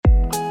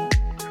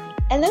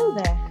Hello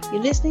there,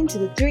 you're listening to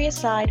the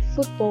Three-A-Side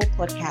Football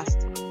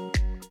Podcast.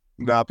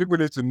 Now, people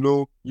need to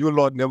know you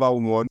lot never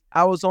won.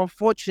 I was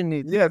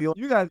unfortunate. Yeah,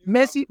 you guys.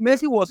 Messi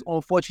was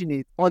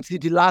unfortunate until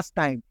the last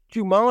time.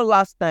 To my own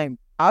last time,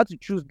 I had to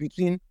choose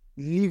between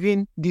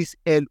leaving this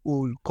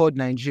hellhole called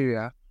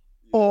Nigeria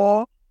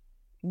or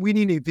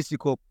winning a VC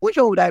Cup. Which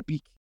one would I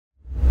pick?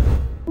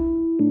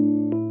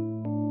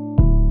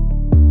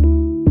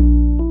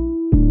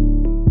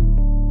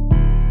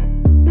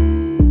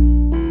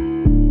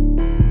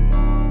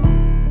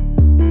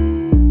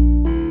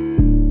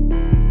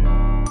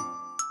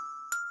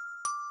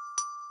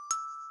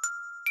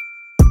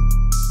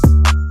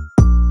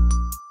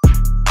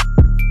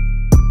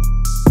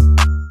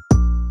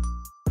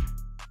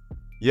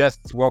 Yes,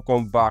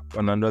 welcome back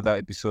on another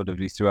episode of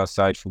the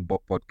Three-A-Side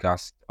Football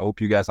Podcast. I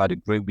hope you guys had a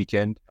great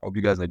weekend. I hope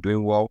you guys are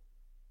doing well.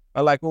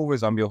 And like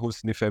always, I'm your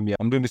host, Nifemi.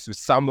 I'm doing this with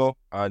Samuel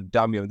and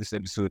Dami on this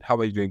episode. How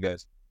are you doing,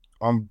 guys?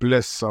 I'm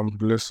blessed, I'm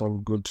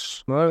good.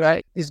 All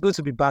right. It's good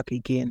to be back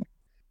again.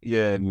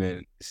 Yeah,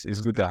 man.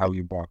 It's good to have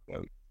you back,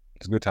 man.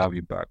 It's good to have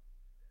you back.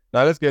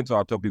 Now, let's get into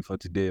our topic for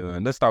today,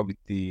 man. Let's start with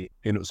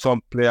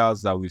some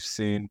players that we've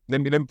seen. Let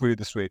me put it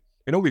this way.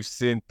 We've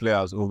seen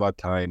players over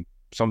time.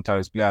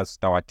 Sometimes players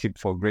that were tipped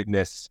for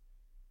greatness,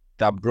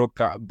 that broke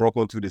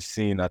onto the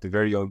scene at a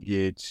very young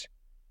age,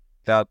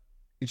 that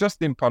it just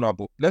didn't pan out.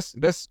 But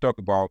let's talk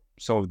about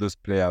some of those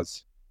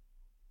players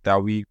that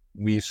we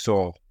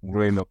saw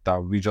growing up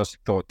that we just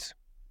thought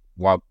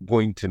were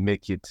going to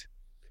make it,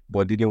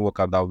 but didn't work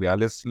out that way.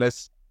 And I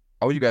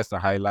want you guys to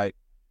highlight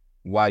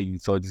why you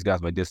thought these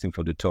guys were destined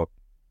for the top.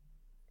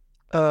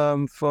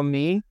 For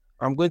me,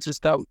 I'm going to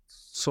start with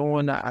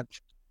someone that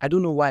I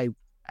don't know why.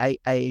 I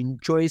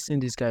enjoy seeing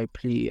this guy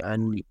play,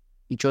 and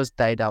he just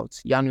died out.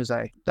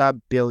 Januzaj,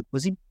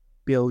 was he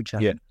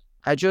Belgian? Yeah.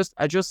 I just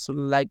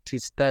liked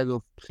his style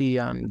of play,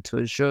 and it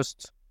was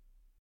just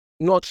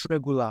not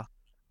regular.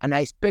 And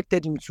I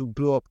expected him to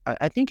blow up.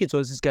 I think it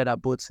was this guy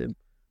that bought him.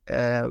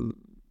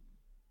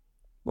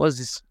 What's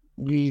this?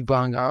 Louis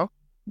Van Gaal?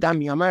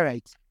 Dami, am I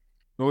right?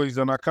 No, he's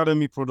an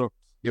academy product.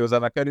 It was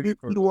an academy. It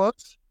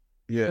was?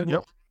 Yeah.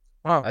 Yep.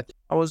 Wow.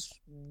 I was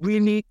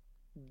really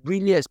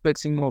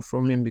expecting more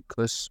from him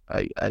because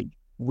I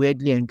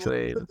weirdly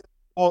enjoy him.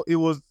 Oh, it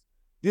was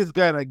this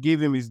guy that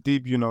gave him his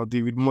debut now,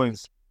 David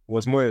Moyes.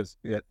 Was Moyes.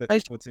 Yeah.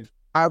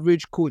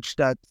 Average coach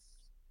that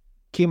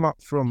came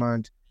up from,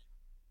 and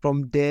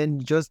from then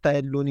just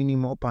started loaning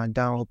him up and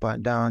down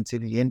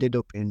until he ended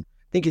up in,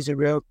 I think he's a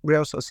Real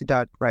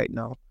Sociedad right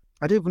now.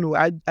 I don't even know.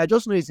 I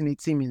just know he's in a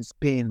team in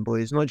Spain, but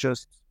it's not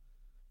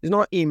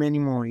him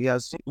anymore.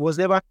 Was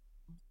never.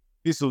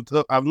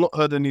 I've not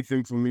heard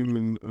anything from him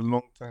in a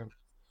long time.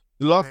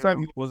 The last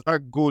time it was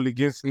that goal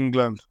against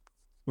England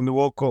in the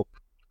World Cup.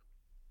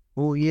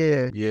 Oh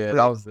yeah. Yeah,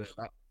 that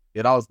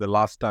was the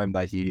last time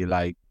that he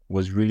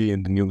was really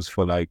in the news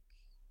for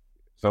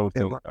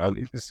something.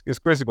 It's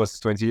crazy because he's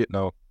 28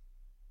 now.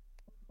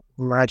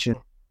 Imagine.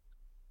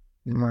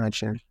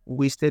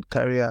 Wasted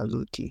career,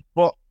 Luti.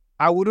 But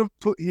I wouldn't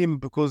put him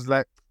because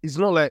it's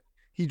not like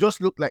he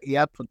just looked like he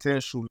had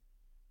potential.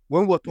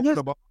 When we're talking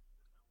about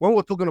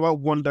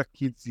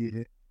Wonderkids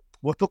here,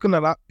 we're talking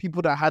about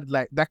people that had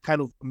that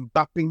kind of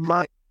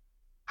Mbappe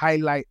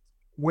highlight.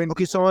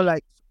 Someone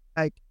like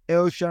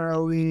El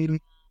Shaarawy.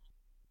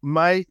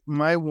 My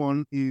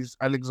one is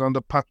Alexander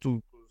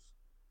Pato.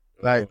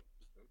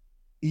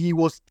 He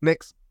was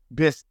next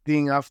best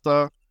thing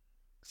after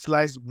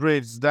sliced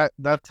breads that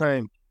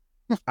time.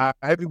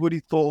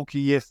 Everybody thought, okay,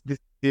 yes, this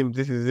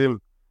is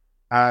him.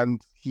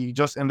 And he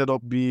just ended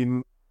up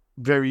being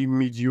very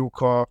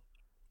mediocre.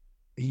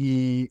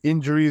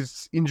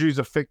 Injuries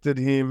affected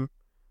him,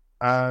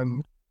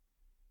 and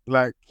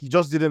he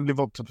just didn't live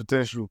up to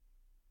potential.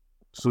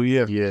 So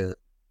yeah.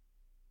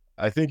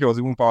 I think it was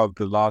even part of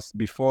the last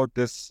before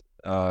this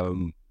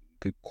the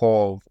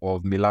core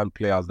of Milan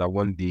players that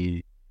won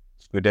the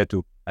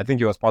Scudetto. I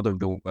think it was part of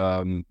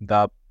the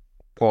that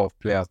core of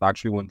players that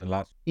actually won the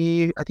last.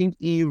 I think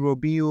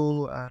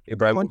Robio,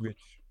 Ibrahimovic.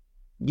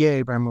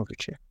 Yeah,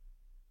 Ibrahimovic. Yeah.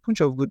 Bunch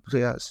of good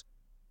players.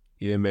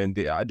 Yeah, man,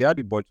 they had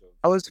the bunch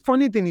of.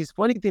 Funny thing is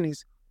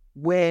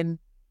when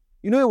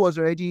it was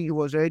already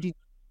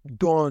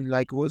done.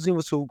 It wasn't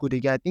even so good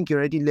again. I think he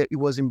already left. It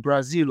was in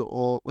Brazil,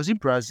 or was it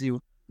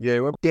Brazil?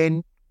 Yeah.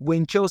 Then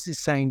when Chelsea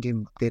signed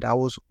him, that I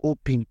was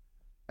hoping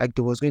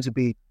there was going to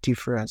be a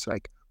difference.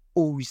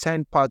 We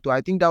signed Pato. I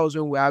think that was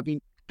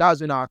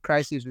when our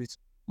crisis with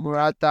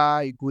Morata,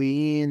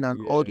 Higuain,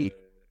 and all the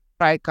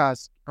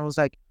strikers. I was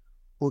like,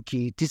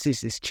 okay, this is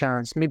his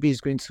chance. Maybe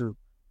he's going to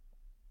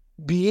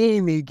be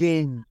him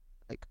again.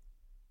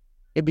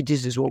 Maybe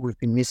this is what we've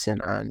been missing,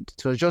 and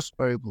it was just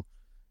horrible.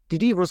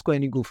 Did he even score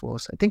any goal for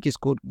us? I think he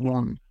scored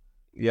one.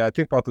 Yeah, I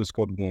think Pato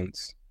scored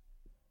once.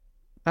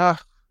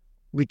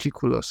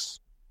 Ridiculous.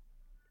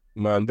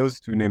 Man,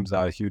 those two names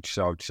are a huge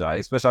shout,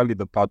 especially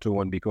the Pato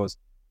one, because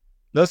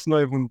let's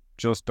not even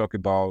just talk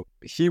about,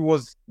 he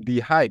was the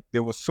hype.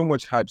 There was so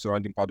much hype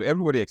surrounding Pato.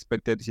 Everybody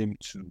expected him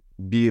to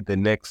be the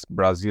next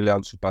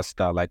Brazilian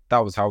superstar. That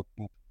was how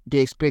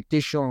the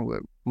expectation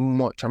were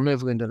much. I'm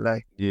never going to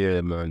lie.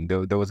 Yeah, man.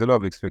 There was a lot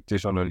of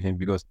expectation on him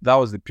because that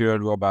was the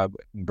period where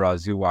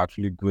Brazil were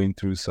actually going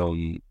through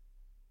some,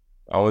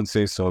 I won't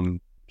say some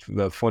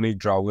funny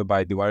drought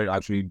whereby they weren't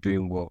actually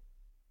doing well.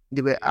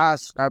 They were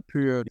asked that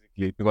period.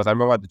 Because I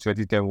remember the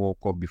 2010 World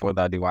Cup before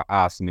that, they were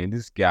asked, man,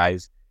 these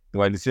guys, they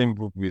were in the same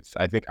group with,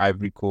 I think,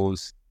 Ivory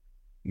Coast,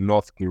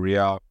 North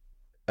Korea.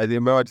 I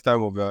remember the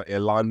time of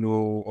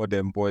Elano, all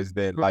them boys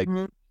then. Like,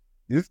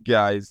 these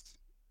guys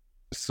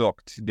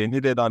sucked. They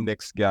needed our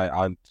next guy,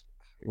 and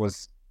it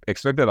was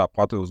expected that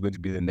Pato was going to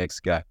be the next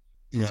guy.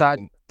 Yeah. Sad.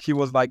 He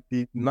was like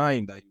the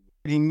 9 that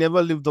He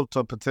never lived up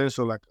to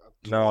potential. Like,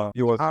 no,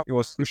 it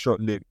was too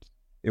short-lived.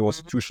 It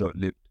was too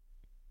short-lived.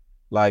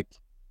 Like,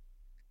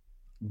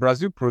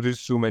 Brazil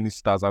produced so many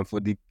stars, and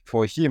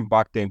for him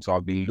back then to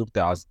have been looked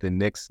at as the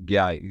next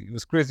guy, it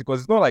was crazy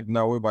because it's not like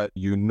now whereby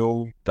you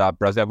know that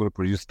Brazil are going to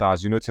produce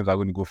stars, you know teams are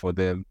going to go for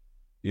them,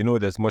 you know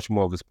there's much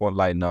more of a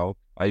spotlight now,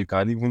 and you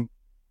can even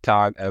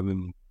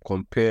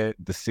compare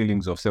the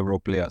ceilings of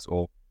several players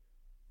or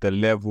the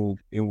level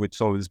in which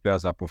some of these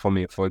players are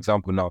performing. For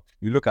example, now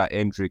you look at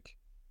Hendrick,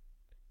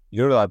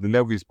 you know that the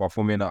level he's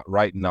performing at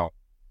right now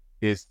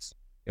is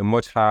a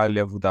much higher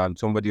level than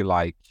somebody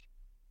like,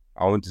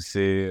 I want to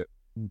say,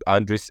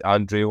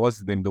 Andre, what's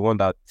his name? The one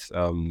that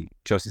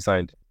Chelsea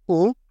signed.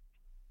 Who?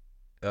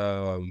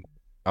 I'm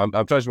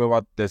trying to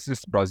remember. There's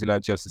this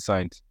Brazilian Chelsea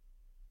signed.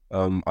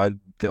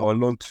 And they're on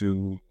loan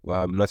to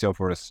Nottingham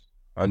Forest.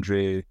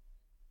 Andre.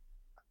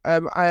 I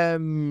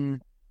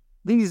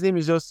think his name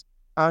is just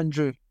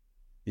Andre.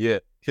 Yeah,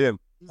 him.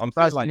 I'm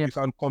saying like you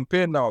can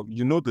compare now.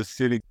 You know the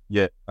ceiling.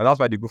 Yeah, and that's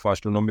why they go for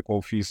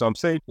astronomical fees. So I'm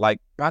saying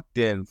like back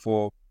then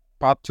for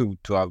part 2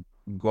 to have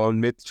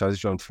made the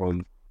transition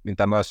from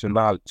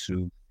International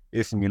to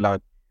AC Milan,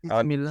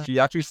 and he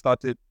actually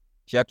started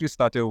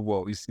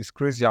well. It's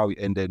crazy how he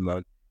ended,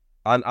 man.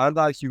 And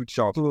another huge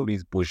shout for me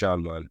is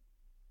Bojan, man.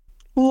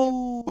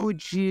 Oh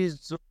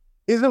jeez,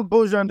 isn't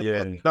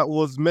Bojan that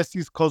was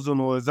Messi's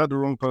cousin, or is that the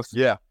wrong person?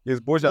 Yeah, it's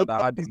Bojan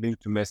that had the link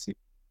to Messi.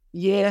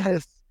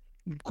 Yes,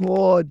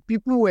 God,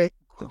 people were.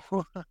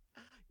 You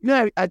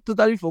know, I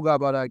totally forgot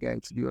about that guy.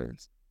 To be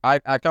honest,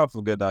 I can't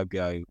forget that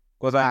guy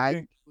because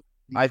I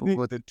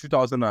think the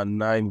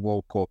 2009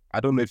 World Cup, I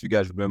don't know if you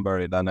guys remember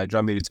it, that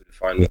Nigeria made it to the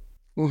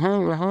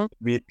final.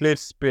 We played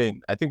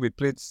Spain. I think we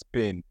played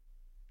Spain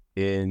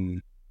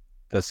in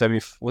the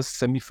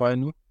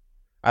semi-final.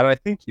 And I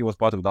think he was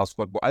part of that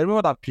squad. But I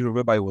remember that period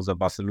whereby he was at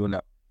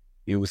Barcelona.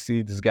 You will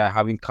see this guy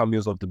having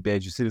cameos off the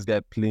bench. You see this guy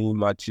playing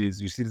matches.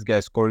 You see this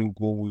guy scoring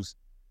goals.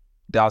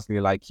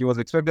 Dazzling. Like, he was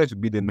expected to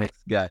be the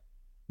next guy.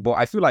 But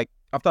I feel like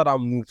after that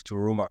move to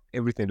Roma,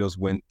 everything just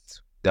went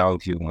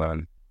downhill,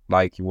 man.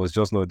 Like, he was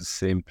just not the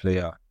same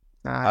player.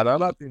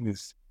 Another thing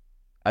is,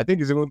 I think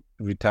he's even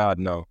retired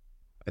now.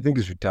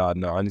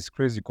 And it's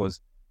crazy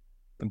because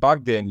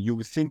back then, you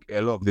would think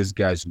a lot of these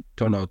guys would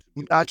turn out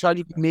to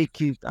actually make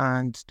it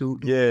and to...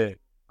 Yeah.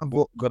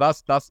 But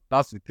that's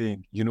the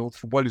thing. You know,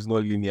 football is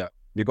not linear.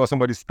 Because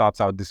somebody starts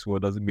out this way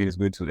doesn't mean it's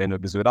going to end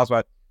up this way. That's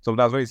why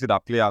sometimes when you see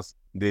that players,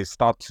 they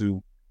start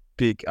to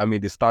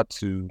they start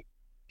to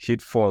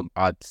hit form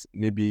at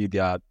maybe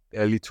their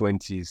early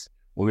 20s.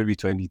 Or maybe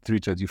 23,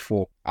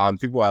 24. And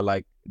people are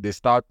like, they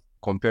start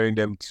comparing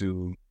them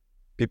to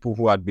people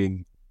who had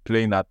been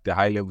playing at the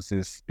high level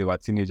since they were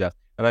teenagers.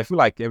 And I feel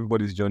like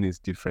everybody's journey is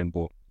different,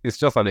 but it's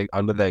just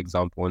another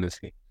example,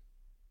 honestly.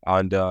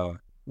 And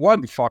one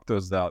of the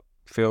factors that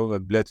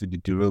led to the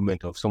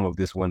derailment of some of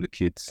these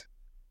Wonderkids.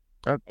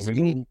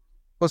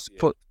 Because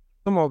for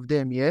some of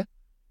them,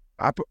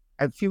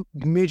 I feel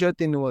the major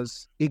thing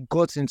was it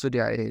got into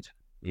their head.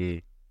 Yeah.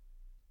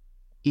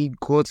 It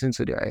got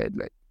into their head.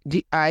 Like,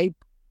 the hype,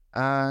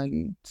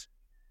 and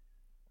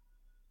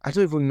I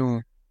don't even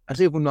know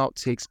how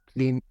to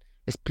explain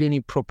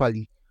it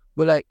properly.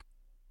 But like,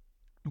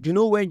 you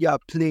know, when you are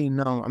playing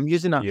now, I'm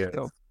using an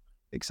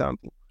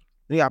example.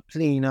 When you are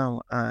playing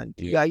now and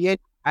you are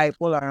yet hype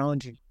all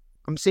around you.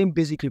 I'm saying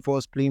basically for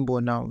us playing ball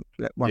now,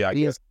 like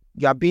players,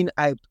 you are being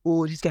hyped.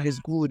 Oh, this guy is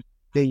good.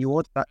 Then you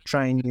want to start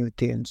trying new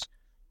things.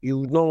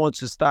 You don't want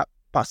to start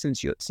passing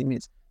to your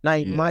teammates. Now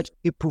imagine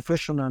a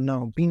professional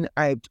now being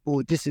hyped.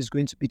 Oh, this is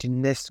going to be the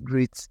next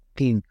great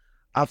thing.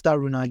 After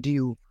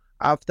Ronaldinho,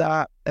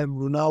 after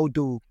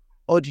Ronaldo,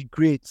 all the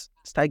greats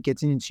start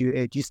getting into your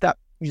head. You start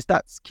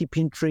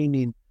skipping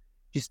training.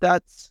 You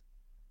start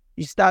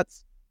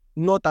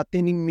not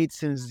attending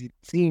meetings the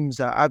teams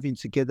are having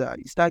together.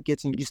 You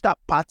start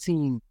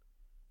partying,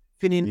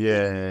 feeling.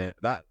 Yeah,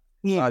 that's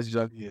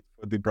usually it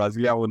for the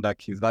Brazilian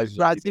Wonderkids. That's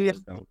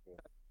Brazilian.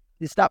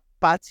 They start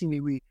partying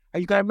away.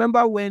 And you can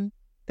remember when,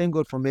 thank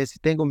God Messi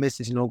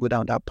did not go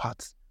down that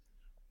path.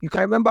 You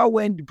can remember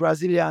when the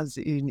Brazilians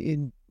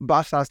in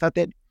Barca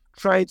started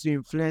trying to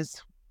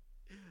influence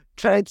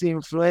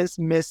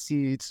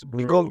Messi. It's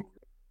because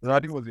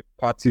Ronaldo was a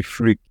party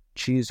freak.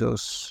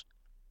 Jesus.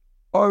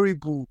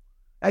 Horrible.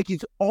 Like,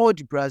 it's all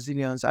the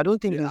Brazilians. I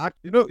don't think...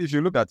 if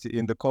you look at it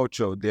in the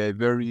culture, they're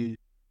very...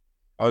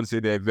 I would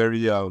say they're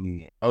very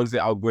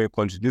outgoing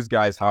country. These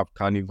guys have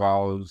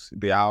carnivals.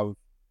 They have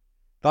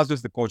that's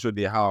just the culture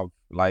they have.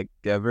 Like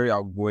they're very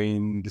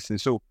outgoing. This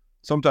is so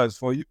sometimes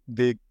for you,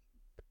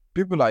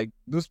 people like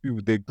those people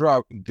they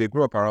grow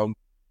up around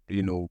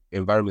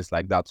environments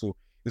like that. So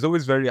it's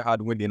always very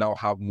hard when they now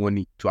have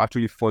money to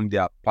actually fund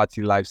their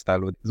party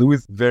lifestyle. It's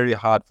always very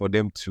hard for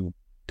them to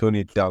tone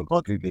it down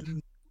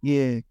completely.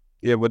 Yeah.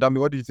 Yeah, but I mean,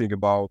 what do you think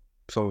about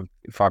some of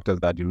the factors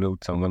that you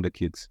note on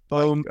Wonderkids?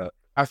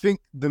 I think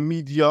the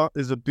media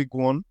is a big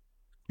one.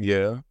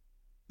 Yeah.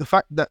 The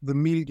fact that the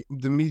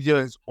media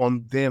is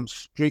on them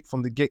straight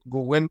from the get-go.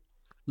 When,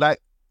 like,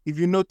 if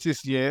you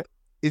notice, yeah,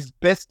 it's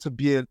best to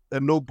be a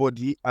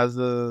nobody as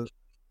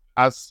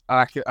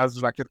like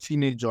a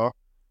teenager,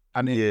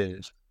 and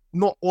Yes.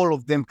 not all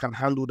of them can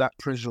handle that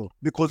pressure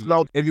because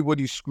now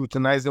everybody's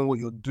scrutinizing what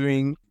you're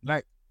doing.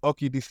 Like,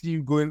 okay, they see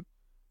you going,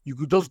 you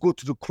could just go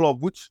to the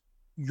club, which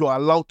you're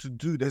allowed to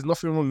do. There's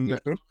nothing wrong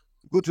with that.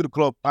 Go to the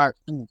club. All right,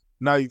 cool.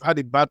 Now you've had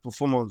a bad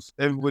performance.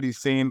 Everybody's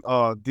saying,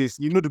 this.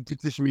 The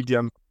British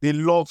media, they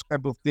love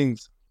type of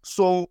things.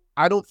 So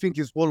I don't think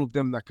it's all of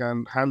them that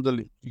can handle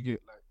it. You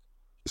get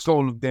it's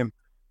all of them.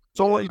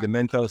 So the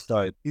mental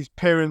side. His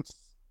parents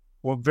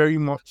were very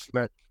much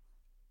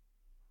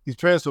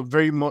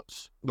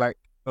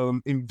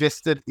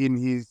invested in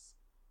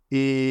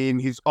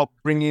his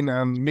upbringing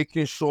and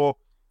making sure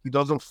he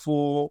doesn't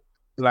fall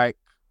like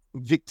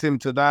victim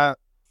to that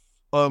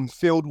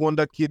failed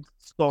wonder kid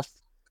stuff.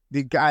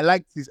 The guy,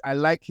 I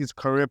like his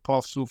career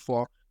path so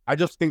far. I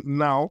just think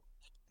now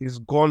he's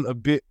gone a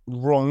bit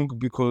wrong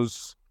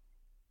because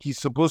he's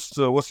supposed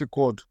to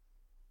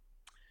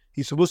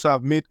he's supposed to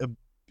have made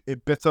a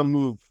better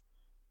move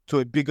to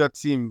a bigger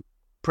team,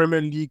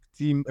 Premier League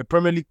team, a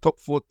Premier League top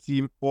 4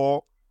 team,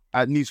 or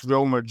at least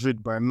Real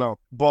Madrid by now.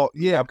 But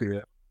yeah,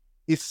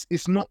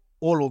 it's not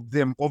all of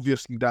them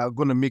obviously that are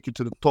gonna make it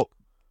to the top,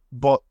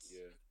 but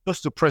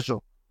just the pressure.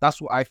 That's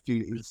what I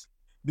feel it is,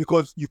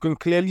 because you can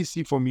clearly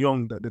see from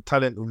young that the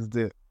talent was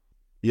there.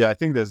 Yeah, I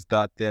think there's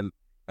that. Then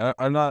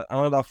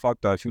another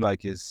factor I feel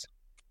like is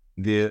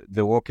the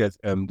work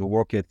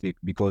ethic,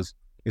 because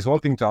it's one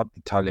thing to have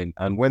the talent,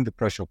 and when the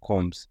pressure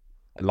comes,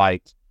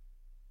 like,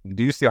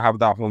 do you still have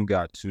that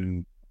hunger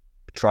to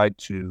try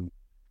to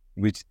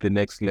reach the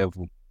next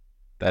level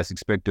that's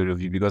expected of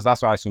you? Because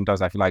that's why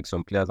sometimes I feel like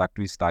some players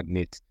actually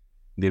stagnate.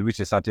 They reach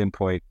a certain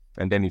point,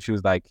 and then it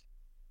feels like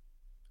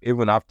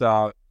even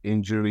after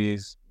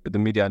injuries, with the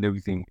media and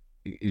everything,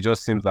 it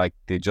just seems like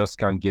they just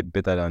can't get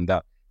better than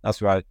that.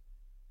 That's why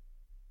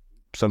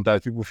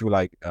sometimes people feel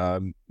like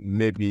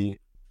maybe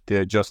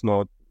they're just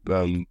not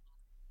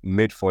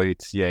made for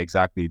it. Yeah,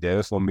 exactly. They're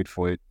just not made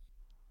for it.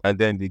 And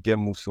then they get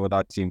moved to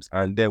other teams,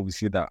 and then we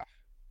see that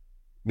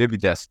maybe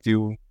there's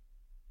still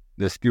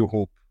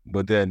hope,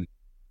 but then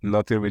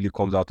nothing really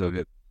comes out of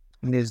it.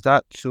 And there's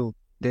that too.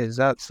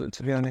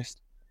 To be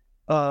honest.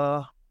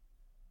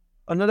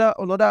 Another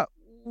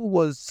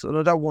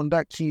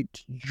wonder kid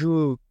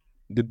drew.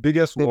 The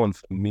biggest one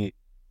for me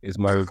is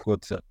Mario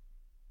Götze.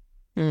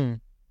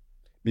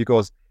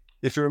 Because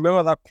if you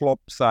remember that club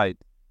side,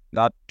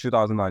 that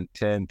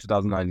 2010,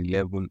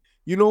 2011,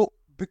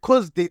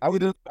 because I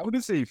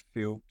wouldn't say he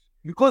failed.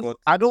 Because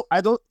I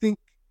don't think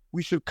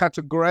we should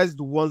categorize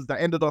the ones that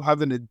ended up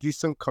having a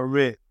decent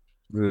career.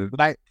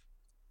 Like,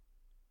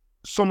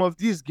 some of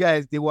these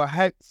guys, they were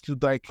hyped to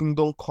Thy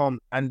Kingdom Come,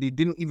 and they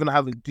didn't even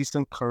have a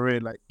decent career.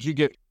 Like, you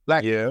get,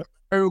 like,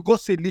 Mario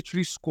Götze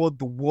literally scored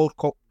the World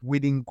Cup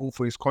winning goal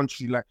for his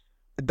country. Like,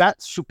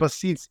 that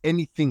supersedes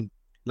anything.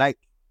 Like,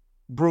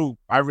 bro,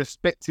 I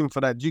respect him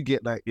for that. You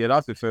get, like, yeah,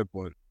 that's a fair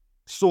point.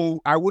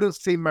 So I wouldn't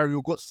say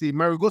Mario Götze.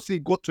 Mario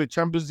Götze got to a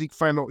Champions League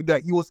final.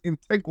 That he was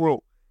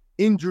integral.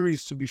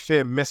 Injuries, to be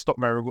fair, messed up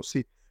Mario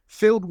Götze.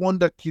 Failed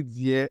wonder kids,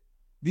 yeah.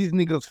 These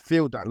niggas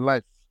failed at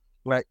life.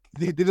 Like,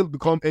 they didn't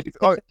become anything.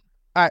 All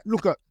right,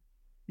 look at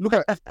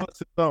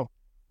now.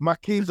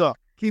 Makeza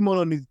came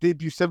on his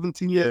debut,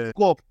 17 years,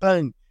 got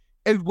bang.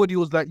 Everybody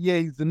was like, yeah,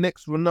 he's the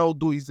next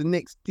Ronaldo, he's the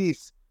next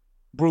this.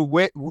 Bro,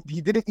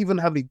 he didn't even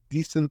have a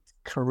decent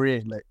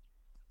career. Like,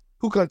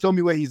 who can tell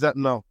me where he's at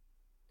now?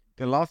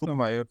 The last time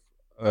I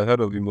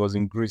heard of him was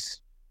in Greece.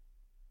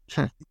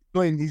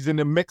 No, he's in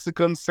a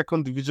Mexican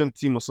second division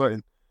team or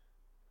something.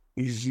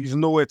 He's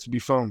nowhere to be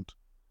found.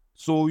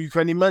 So you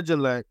can imagine,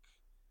 like,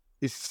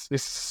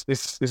 it's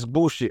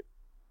bullshit.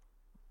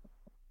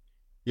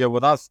 Yeah,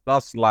 well,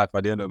 that's life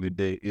at the end of the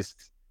day. It's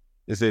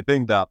a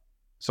thing that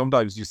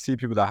sometimes you see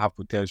people that have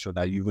potential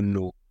that you even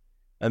know,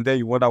 and then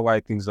you wonder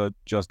why things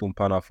just don't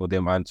pan out for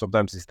them. And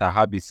sometimes it's the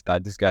habits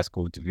that these guys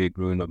cultivate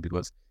growing up,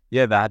 because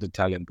yeah, they had the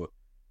talent, but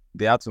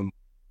they had some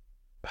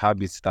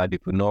habits that they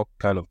could not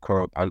kind of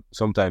curb, and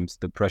sometimes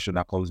the pressure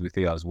that comes with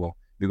it as well.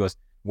 Because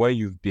when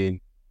you've been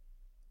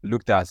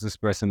looked at as this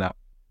person that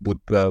would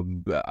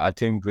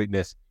attain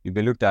greatness, you've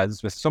been looked at as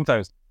this person.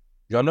 Sometimes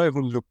you're not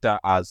even looked at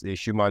as a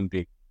human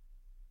being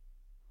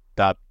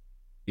that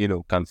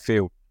can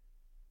fail.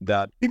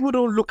 That people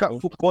don't look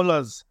at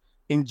footballers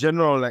in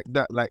general like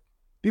that. Like,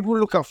 people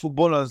look at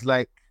footballers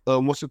like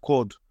what's it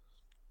called?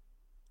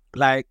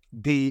 Like,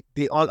 they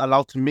aren't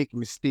allowed to make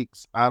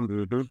mistakes.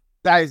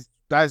 That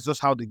is just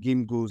how the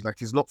game goes.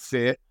 Like, it's not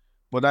fair.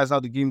 but that's how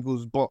the game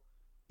goes. But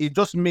it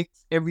just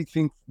makes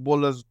everything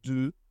footballers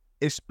do,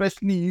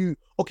 especially you.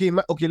 Okay,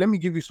 let me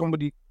give you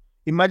somebody.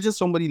 Imagine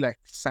somebody like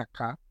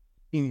Saka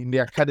in the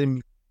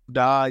academy.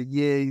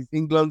 He's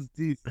England's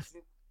this.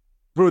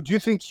 Bro, do you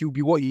think he'll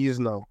be what he is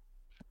now?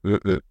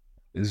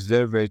 It's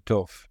very, very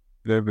tough.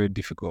 Very, very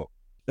difficult.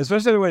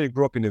 Especially when you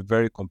grow up in a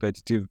very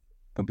competitive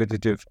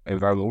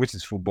environment, which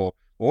is football.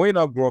 But when you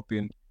now grow up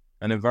in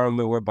an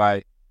environment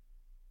whereby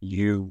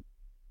you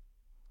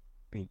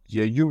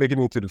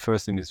making it to the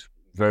first team is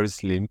very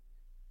slim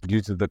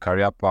due to the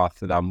career path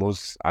that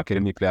most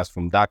academy players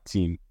from that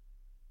team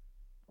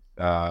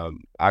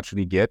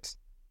actually get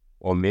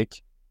or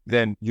make,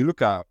 then you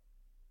look at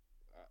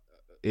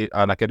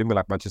an academy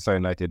like Manchester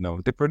United now,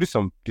 they produce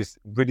some just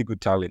really good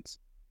talents.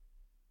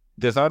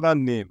 There's another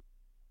name,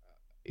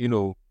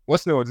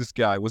 what's the name of this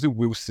guy? Was it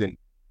Wilson?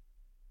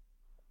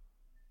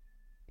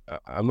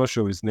 I'm not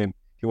sure his name.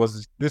 He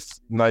was this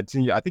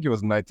 19, I think he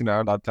was 19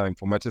 around that time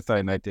for Manchester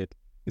United.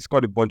 He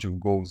scored a bunch of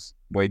goals,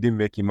 but he didn't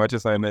make him.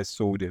 Manchester United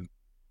sold him.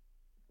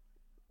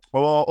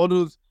 Well,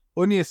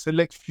 only a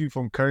select few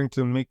from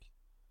Carrington make.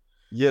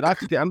 Yeah,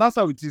 that's it. And that's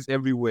how it is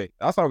everywhere.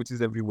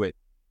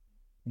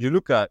 You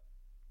look at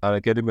an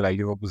academy like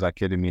Liverpool's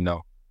academy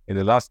now. In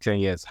the last 10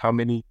 years, how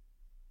many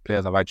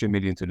players have actually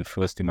made it into the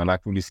first team and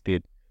actually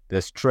stayed?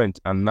 There's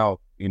Trent, and now,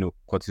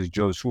 Curtis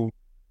Jones, who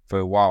for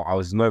a while I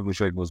was not even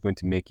sure if he was going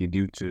to make it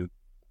due to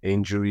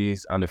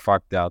injuries and the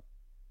fact that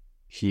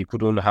he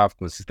couldn't have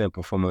consistent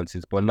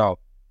performances. But now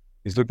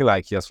it's looking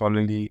like he has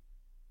finally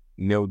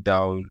nailed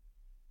down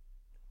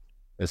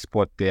a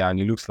spot there, and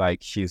it looks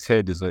like his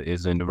head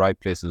is in the right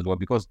place as well,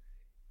 because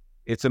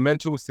it's a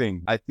mental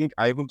thing. I think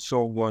I even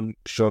saw one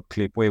short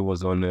clip where he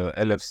was on the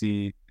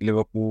LFC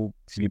Liverpool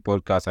TV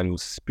podcast, and he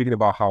was speaking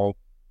about how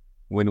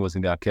when he was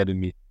in the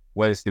academy,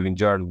 when Steven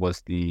Gerrard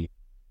was the,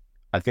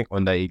 I think,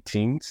 under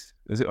 18s,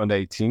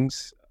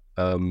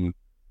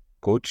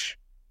 coach,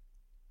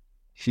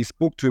 he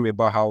spoke to him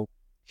about how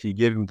he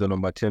gave him the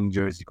number 10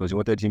 jersey because he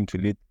wanted him to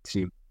lead the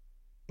team.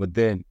 But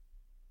then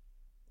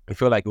I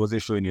felt like he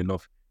wasn't showing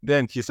enough.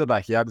 Then he said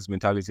that he had this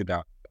mentality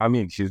that,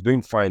 she's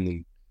doing fine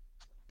in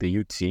the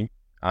youth team,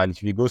 and if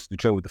he goes to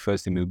train with the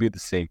first team, it'll be the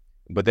same.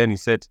 But then he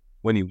said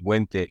when he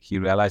went there, he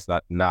realized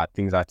that,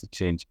 things had to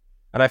change.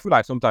 And I feel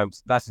like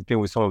sometimes that's the thing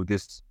with some of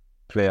these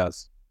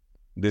players,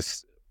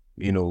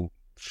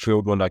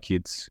 failed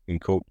Wonderkids in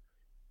code.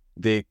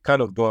 They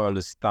kind of don't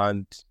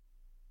understand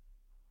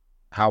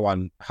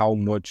how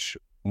much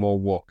more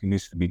work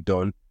needs to be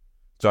done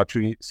to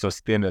actually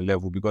sustain a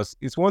level, because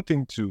it's one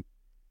thing to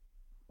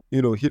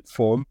hit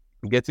form,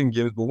 getting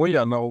games, but when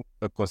you're now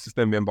a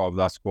consistent member of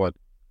that squad,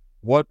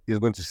 what is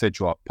going to set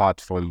you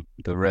apart from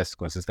the rest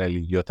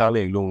consistently? Your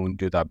talent alone won't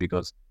do that,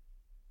 because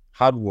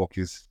hard work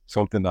is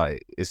something that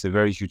is a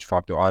very huge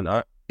factor, and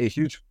a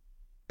huge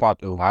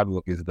part of hard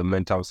work is the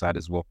mental side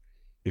as well.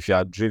 If you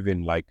are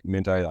driven like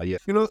mentally,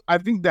 I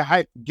think the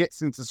hype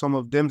gets into some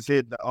of them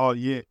said that,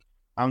 100%.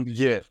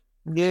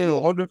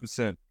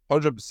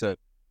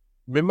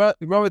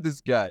 Remember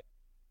this guy,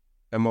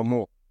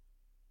 Emamo?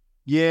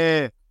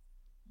 Yeah.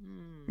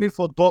 Played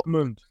for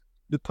Dortmund,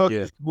 the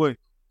Turkish boy.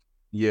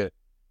 Yeah.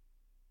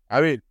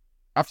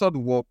 After the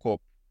World Cup,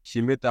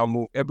 he made that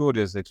move. Everybody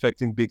was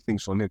expecting big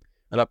things from him.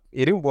 And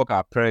it didn't work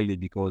out apparently,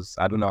 because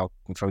I don't know how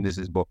confirmed this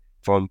is, but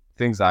from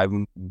things I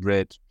haven't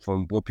read,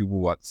 from what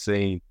people were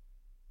saying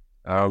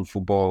around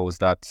football, was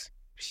that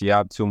he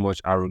had too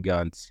much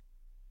arrogance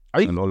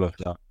and all of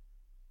that.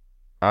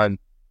 And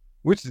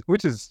which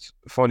is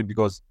funny,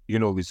 because,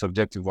 it's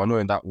subjective. We're not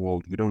in that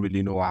world. We don't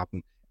really know what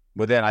happened.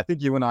 But then I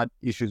think he even had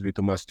issues with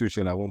Thomas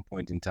Tuchel at one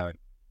point in time,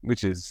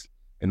 which is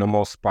a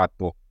normal spat.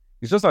 But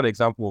it's just an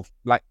example of,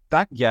 like,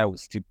 that guy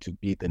was tipped to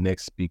be the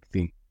next big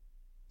thing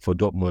for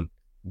Dortmund.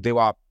 They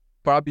were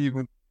probably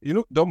even,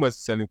 Dortmund's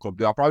selling club.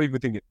 They were probably even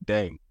thinking,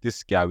 dang,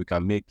 this guy, we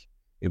can make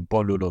a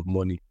boatload of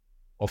money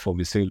off of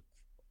his sale,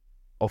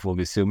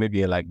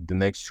 maybe in like the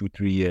next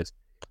 2-3 years.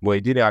 But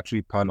it didn't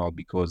actually pan out,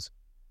 because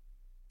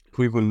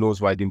who even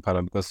knows why it didn't pan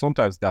out? Because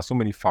sometimes there are so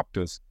many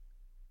factors.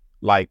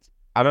 Like,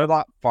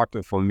 another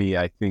factor for me,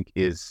 I think,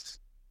 is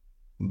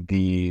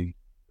the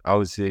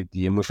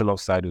emotional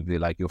side of it,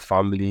 like your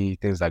family,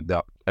 things like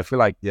that. I feel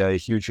like they're a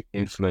huge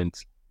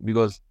influence,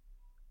 because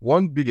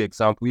one big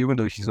example, even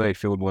though she's not a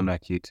failed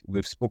Wonderkid,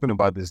 we've spoken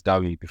about this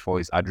Dawi before,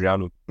 is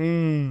Adriano.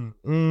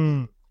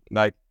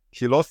 Like,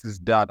 he lost his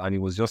dad and he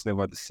was just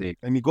never the same.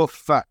 And he got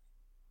fat.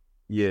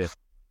 Yeah.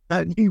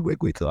 I knew you were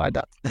going to like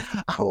that.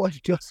 I was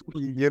just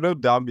waiting.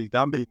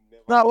 Dambi.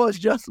 I was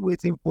just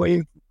waiting for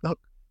him to talk.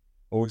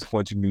 Always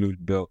punching me with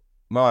the belt.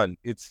 Man,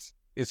 it's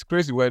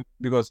crazy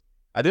because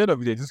at the end of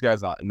the day, these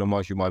guys are normal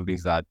human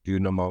beings that do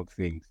normal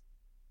things.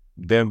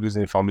 Them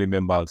losing family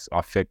members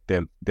affect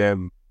them.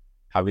 Them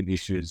having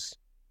issues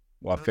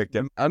will affect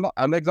them. And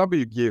an example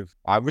you give,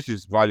 which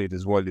is valid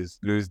as well, is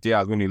Luis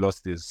Diaz when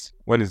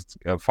his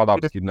father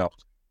was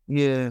kidnapped.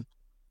 Yeah.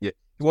 He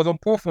was on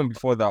poor form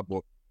before that,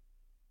 but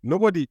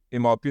nobody,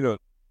 in my opinion,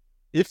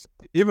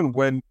 even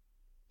when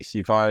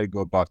he finally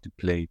got back to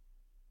play,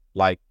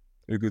 like,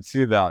 you could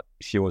see that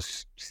he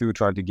was still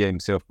trying to get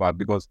himself back,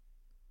 because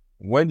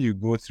when you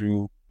go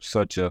through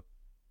such a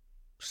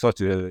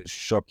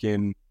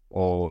shocking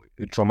or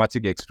a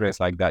traumatic experience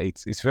like that,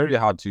 it's very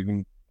hard to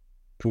even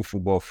put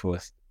football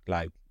first.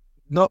 Like,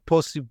 Not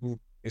possible.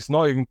 it's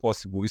not even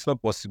possible. It's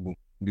not possible,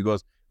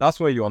 because that's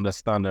when you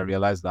understand and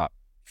realize that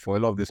for a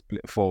lot of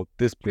for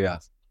these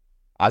players,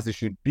 as it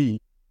should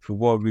be,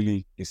 football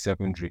really is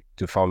secondary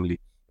to family.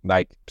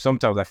 Like,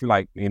 sometimes I feel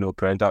like,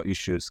 parental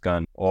issues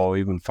or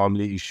even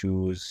family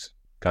issues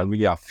can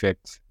really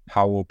affect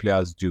how well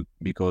players do,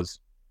 because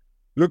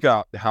look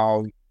at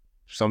how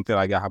something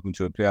like that happened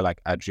to a player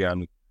like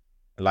Adriano.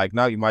 Like,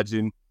 now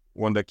imagine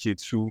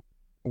Wonderkids who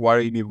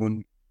weren't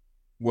even,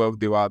 well,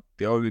 they were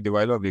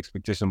a lot of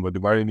expectation, but they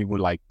weren't even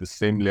like the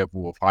same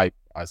level of hype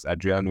as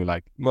Adriano.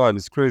 Like, man,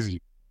 it's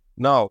crazy.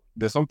 Now,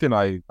 there's something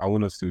I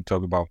want us to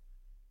talk about.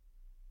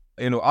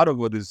 Out of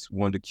all these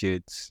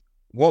Wonderkids,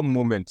 what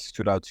moment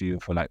stood out to you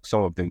for like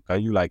some of them?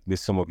 Can you like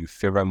list some of your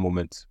favorite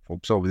moments from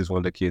some of these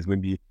Wonderkids?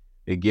 Maybe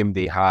a game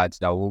they had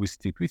that will always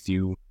stick with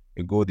you,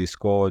 a goal they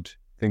scored,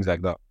 things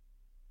like that.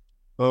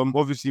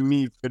 Obviously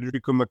me,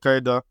 Federico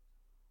Makeda,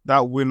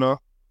 that winner,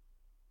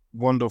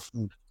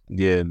 wonderful.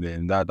 Yeah,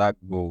 man, that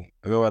goal.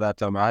 I remember that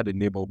time I had a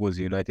neighbor who was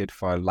a United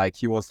fan. Like,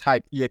 he was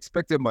hyped. He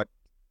expected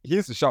he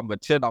used to shout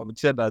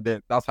Macheda,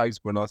 then that's how he's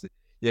pronounced it.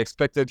 He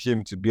expected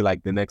him to be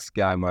like the next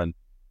guy, man.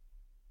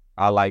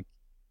 I like,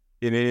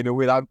 in a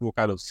way, that goal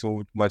kind of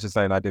sold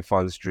Manchester United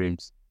fans'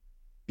 dreams.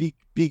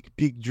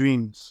 Big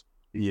dreams.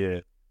 Yeah.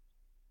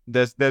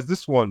 There's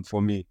this one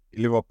for me,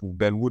 Liverpool,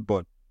 Ben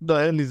Woodburn. The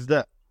hell is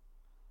that?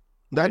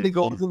 That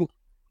nigga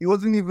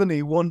wasn't even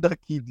a wonder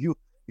kid.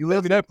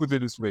 Let me put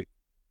it this way.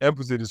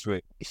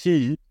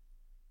 He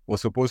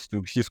was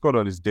he scored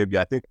on his debut.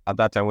 I think at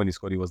that time when he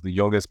scored, he was the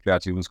youngest player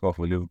to even score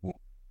for Liverpool.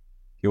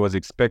 He was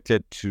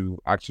expected to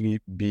actually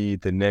be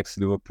the next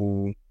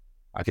Liverpool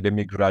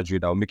academic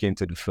graduate that will make it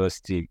into the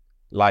first team.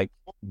 Like,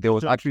 there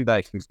was actually that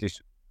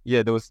expectation.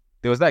 Yeah, there was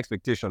that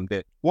expectation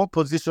there. What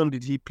position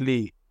did he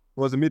play? He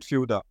was a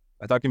midfielder,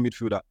 attacking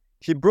midfielder.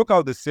 He broke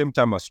out the same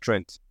time as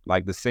Trent,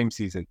 like the same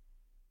season.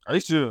 Are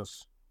you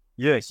serious?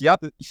 Yeah, he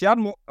had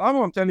more. I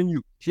know, I'm telling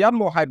you, he had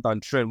more hype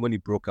than Trent when he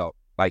broke out.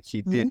 Like,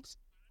 he did.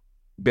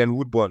 Ben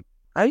Woodburn.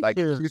 Like,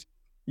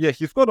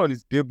 he scored on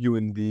his debut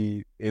in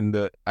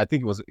the I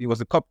think it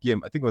was a cup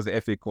game. I think it was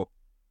the FA Cup.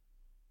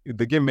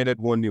 The game ended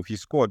 1-0. He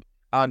scored,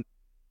 and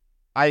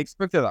I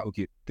expected that,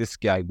 okay, this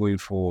guy going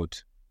forward,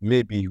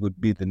 maybe he would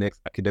be the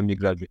next academic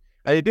graduate.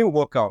 And it didn't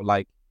work out.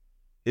 Like,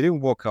 it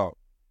didn't work out.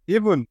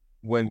 Even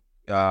when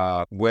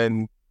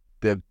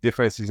the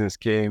different seasons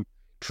came,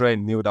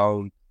 Trent kneeled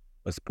down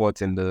a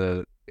spot in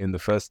the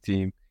first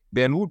team.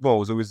 Ben Woodburn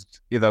was always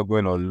either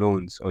going on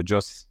loans or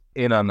just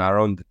in and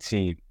around the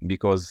team,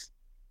 because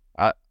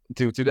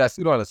today I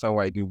still don't understand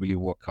why it didn't really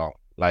work out.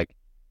 Like,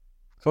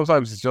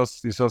 sometimes it's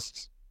just it's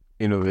just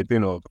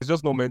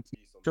not meant to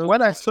be.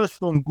 When I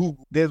searched on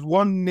Google, there's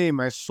one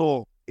name I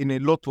saw in a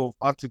lot of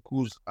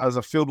articles as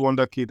a failed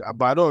wonder kid,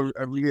 but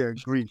I really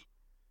agree.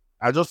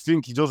 I just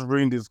think he just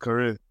ruined his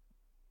career,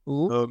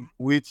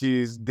 which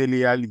is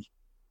Dele Alli.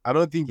 I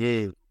don't think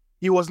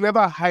he was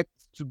never hyped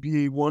to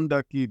be a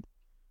wonder kid.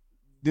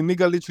 The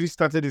nigga literally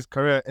started his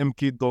career at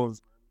MK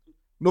Dons.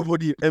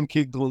 Nobody at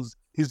MK Dons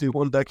is a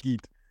wonder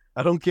kid.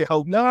 I don't care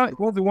how. Nah, he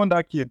was a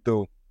wonder kid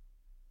though.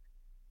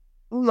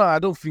 No, I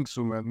don't think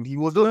so, man. He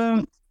was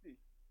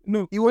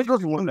he was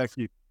just a wonder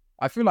kid.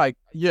 I feel like,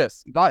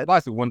 yes,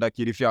 that's a wonder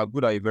kid if you are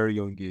good at a very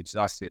young age.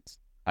 That's it.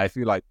 I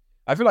feel like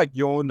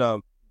your own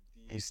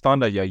the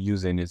standard you're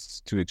using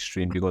is too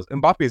extreme, because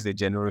Mbappe is a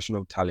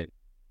generational talent.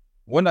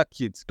 Wonder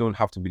kids don't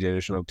have to be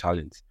generational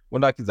talents.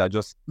 Wonder kids are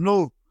just...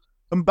 No,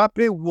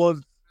 Mbappe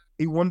was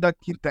a wonder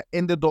kid that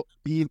ended up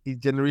being a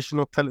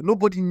generational talent.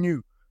 Nobody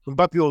knew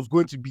Mbappe was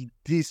going to be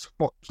this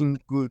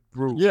fucking good,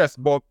 bro. Yes,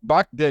 but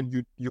back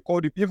then you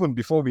called it, even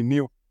before we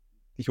knew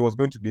he was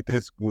going to be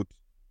this good.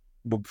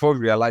 But before we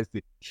realized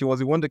it, he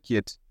was a wonder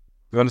kid.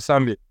 You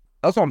understand me?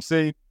 That's what I'm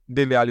saying.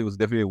 Dele Alli was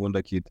definitely a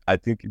wonder kid. I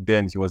think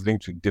then he was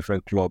linked to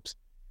different clubs,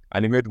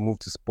 and he made the move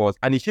to Spurs,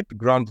 and he hit the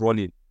ground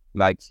running,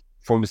 like,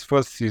 from his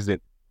first season.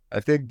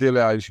 I think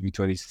Dele Alli should be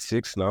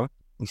 26 now.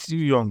 He's still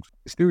young.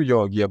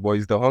 Yeah,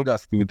 but the hunger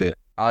still there.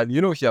 And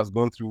he has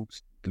gone through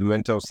the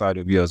mental side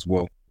of it as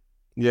well.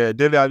 Yeah,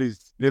 Dele Alli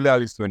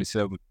is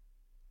 27.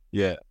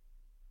 Yeah.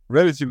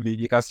 Relatively,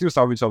 he can still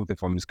salvage something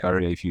from his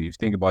career if you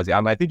think about it.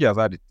 And I think he has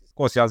had it. Of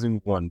course, he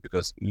hasn't won,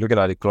 because looking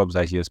at the clubs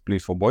that he has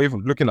played for, but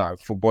even looking at a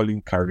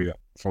footballing career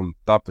from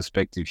that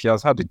perspective, he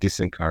has had a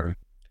decent career.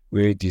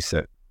 Very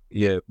decent.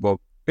 Yeah, but,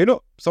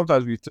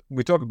 sometimes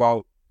we talk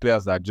about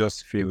players that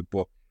just failed,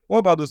 but what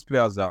about those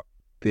players that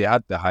they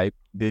had the hype,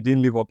 they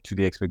didn't live up to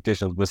the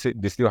expectations, but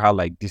they still had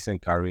like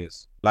decent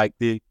careers? Like,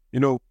 they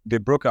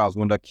broke out as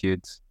wonder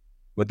kids,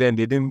 but then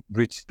they didn't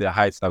reach the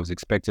heights that was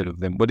expected of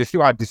them, but they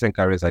still had decent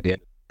careers at the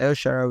end. El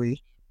Shaarawy.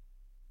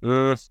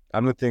 I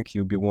don't think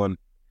he'll be one.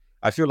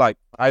 I feel like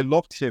I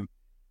loved him.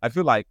 I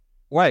feel like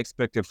what I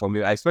expected from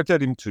him, I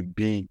expected him to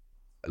be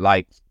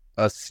like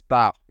a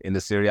star in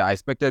the Serie A. I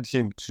expected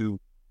him to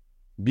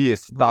be a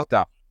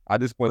starter at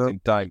this point in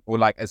time, or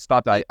like a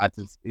starter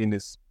in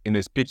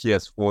his peak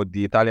years for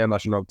the Italian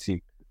national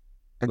team.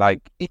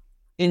 Like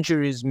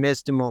Injuries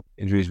messed him up.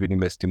 injuries really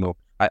messed him up.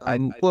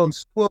 Who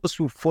else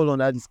will fall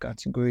under this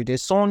category?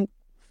 There's someone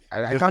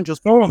I can't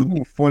just someone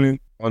who falling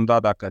under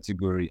that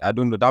category. I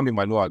don't know. That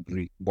might not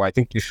agree, but I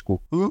think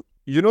Isco. Who?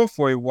 You know,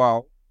 for a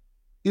while,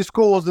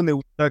 Isco wasn't a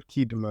wonder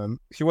kid, man.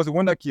 he was a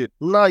wonder kid.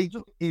 Nah,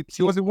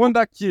 He was a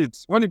wonder kid.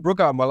 When he broke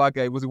out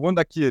Malaga, he was a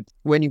wonder kid.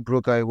 when he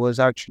broke out, it was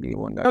actually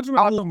one that That's when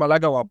out of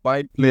Malaga were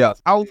buying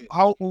players. how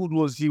old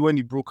was he when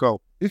he broke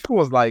out? Isco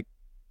was like,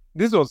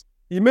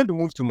 he made the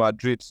move to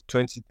Madrid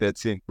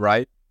 2013,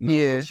 right?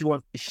 yeah.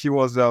 He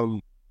was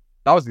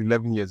that was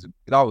 11 years ago.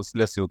 That was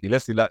let's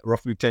say like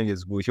roughly 10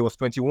 years ago. He was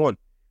 21,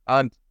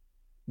 and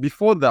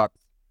before that,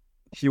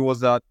 he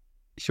was at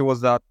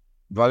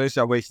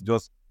Valencia where he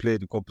just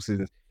played a couple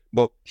seasons.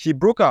 But he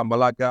broke out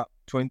Malaga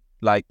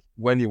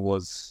when he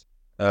was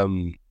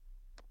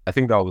I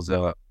think that was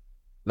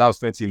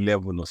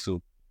 2011 or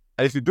so.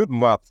 And if you do the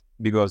math,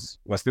 because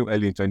we're still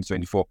early in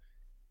 2024,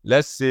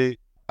 let's say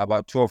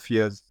about 12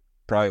 years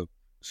prior.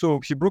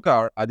 So he broke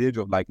out at the age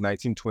of like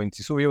 19,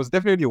 20. So he was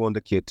definitely a wonder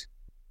kid.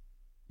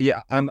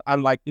 Yeah, and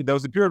like there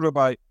was a period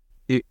whereby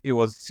it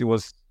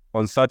was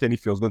uncertain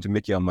if he was going to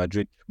make it at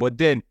Madrid. But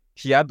then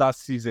he had that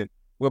season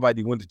whereby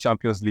they won the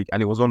Champions League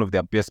and he was one of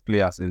their best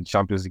players in the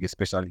Champions League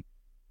especially.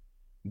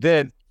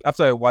 Then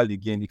after a while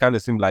again, it kind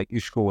of seemed like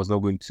Isco was not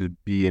going to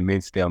be a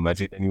mainstay at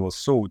Madrid and he was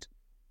sold.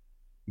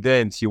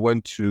 Then he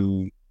went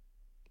to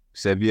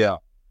Sevilla,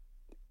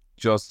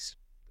 just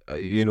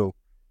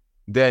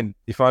then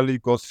he finally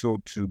got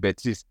sold to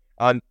Betis,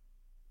 and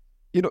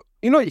he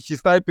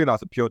started playing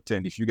as a pure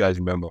 10. If you guys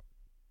remember,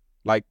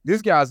 like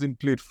this guy hasn't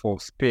played for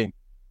Spain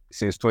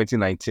since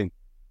 2019.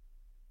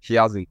 He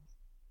hasn't,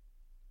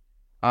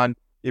 and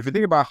if you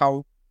think about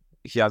how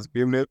he has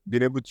been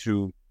able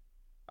to,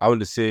 I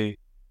want to say,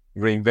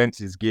 reinvent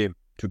his game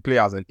to play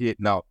as an 8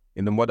 now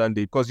in the modern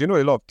day, because a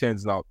lot of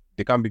 10s now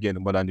they can't be in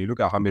the modern day. Look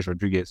at James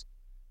Rodriguez.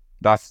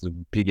 That's a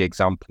big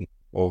example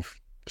of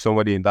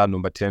somebody in that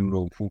number 10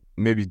 role who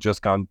maybe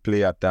just can't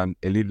play at an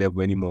elite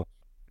level anymore.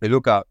 They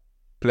look at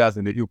players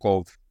in the ilk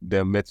of the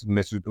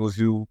Mesut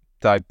Ozil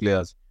type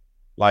players.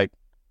 Like,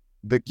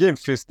 the game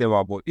faced them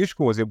out, but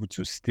Isco was able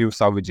to still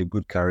salvage a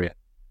good career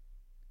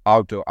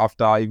after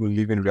even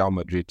leaving Real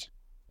Madrid.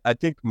 I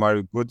think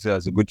Mario Götze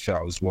has a good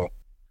shot as well.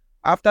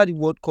 After the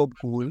World Cup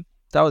goal,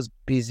 that was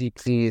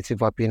basically it,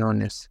 if I'm being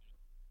honest.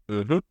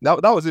 Mm-hmm.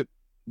 That was it.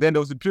 Then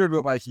there was a period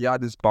where he had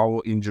this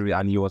bowel injury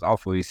and he was out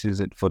for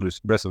the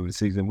rest of the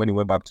season when he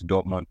went back to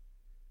Dortmund.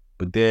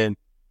 But then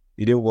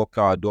he didn't work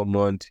out at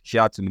Dortmund. He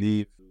had to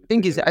leave. I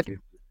think is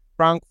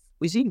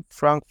he in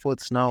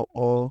Frankfurt now,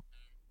 or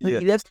Yeah.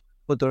 he left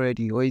Frankfurt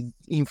already, or he's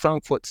in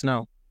Frankfurt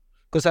now?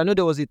 Because I know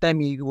there was a time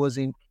he was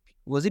it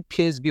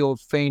PSV or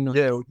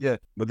Feyenoord? Yeah.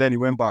 But then he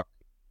went back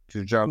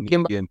to Germany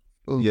came back- again.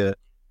 Oh. Yeah.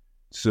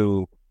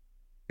 So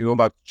he went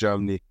back to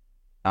Germany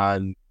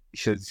and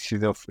he's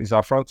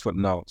at Frankfurt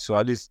now. So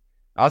at least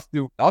I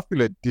feel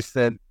a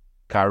decent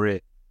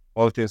career,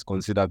 all things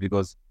considered,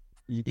 because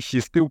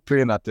he's still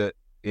playing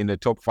in the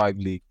top 5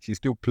 league. He's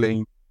still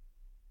playing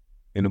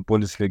in the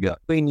Bundesliga.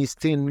 Playing his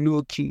thing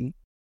low key.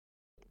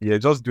 Yeah,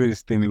 just doing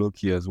his thing low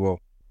key as well.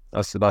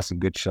 That's a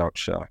good shout.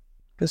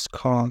 It's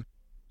calm.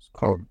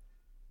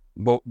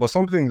 But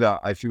something that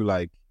I feel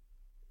like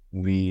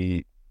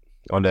we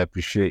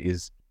underappreciate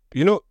is,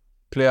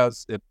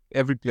 players.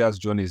 Every player's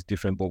journey is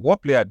different. But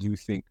what players do you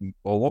think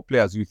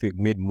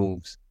made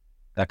moves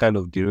that kind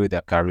of derail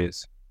their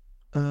careers?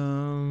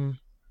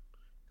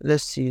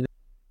 Let's see.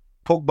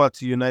 Pogba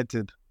to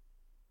United.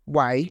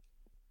 Why?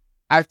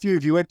 I feel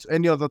if he went to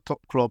any other top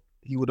club,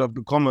 he would have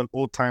become an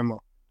old-timer.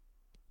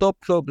 Top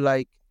club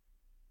like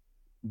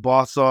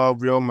Barca,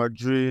 Real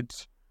Madrid,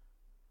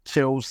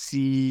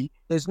 Chelsea.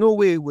 there's no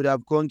way he would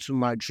have gone to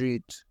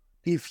Madrid.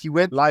 If he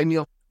went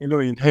linear,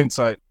 In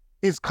hindsight,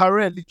 his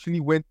career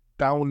literally went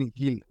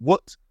downhill.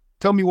 What?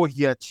 Tell me what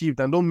he achieved,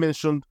 and don't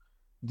mention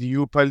the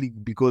Europa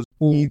League, because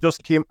he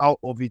just came out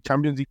of the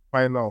Champions League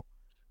final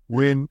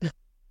when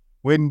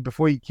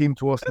before he came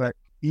to us, like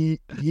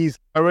his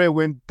career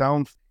went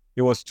down.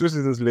 it was 2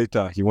 seasons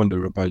later he won the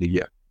Europa League.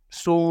 Yeah.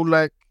 So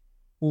like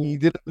he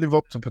didn't live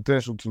up to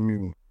potential to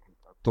me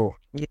at all.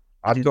 Yeah,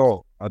 At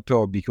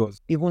all,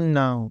 because even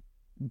now,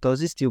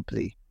 does he still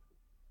play?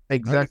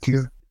 Exactly.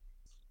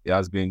 it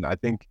has been, I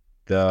think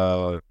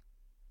the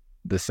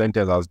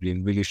sentence has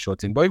been really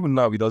shortened. But even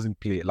now, he doesn't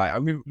play. Like, I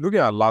mean, looking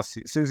at last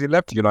season, since he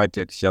left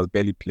United, he has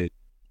barely played.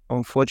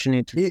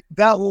 Unfortunately.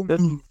 That will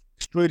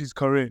destroyed his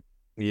career.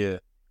 Yeah.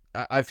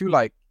 I feel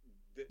like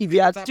If he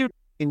had still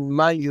in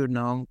Man U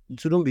now,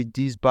 it wouldn't be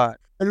this bad.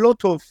 A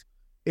lot of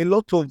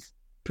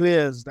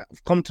players that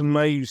have come to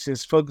Man U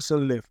since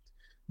Ferguson left.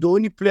 The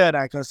only player that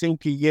I can say,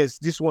 okay, yes,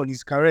 this one,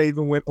 his career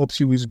even went up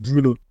to is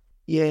Bruno.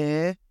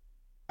 Yeah.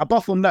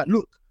 Apart from that,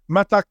 look,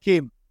 Mata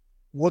came.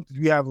 What did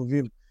we have of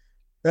him?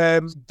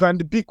 Van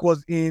de Beek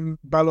was in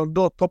Ballon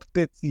d'Or top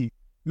 30.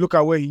 Look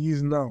at where he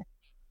is now.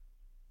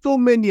 So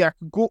many, I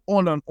could go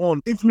on and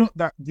on. If not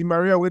that Di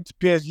Maria went to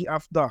PSG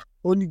after,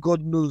 only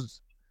God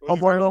knows.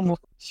 Omolomo.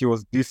 She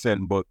was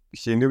decent, but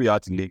she knew he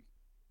had to leave.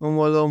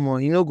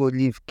 Omolomo. You know, go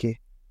leave, K.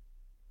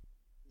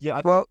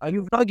 Yeah, Well,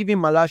 you've not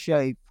given Malaysia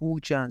a full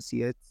chance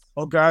yet.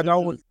 Okay, that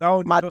was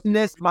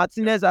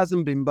Martinez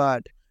hasn't been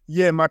bad.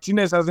 yeah.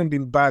 Martinez hasn't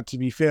been bad, to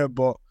be fair,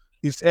 but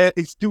it's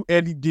still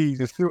early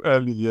days. it's still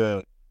early.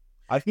 Yeah,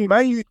 I think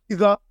Man U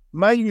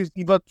is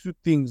either two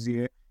things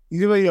here.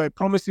 It's either you're a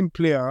promising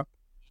player,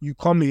 you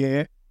come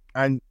here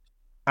and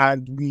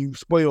we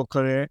spoil your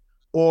career,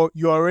 or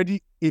you're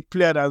already a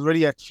player that's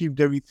already achieved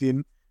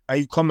everything and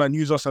you come and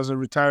use us as a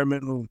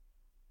retirement home.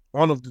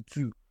 One of the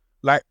two.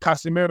 Like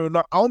Casemiro,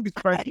 no, I won't be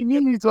surprised. I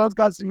need to ask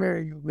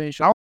Casemiro you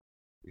mentioned.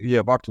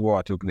 yeah. Back to what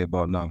we're talking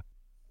about now.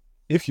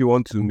 If you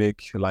want to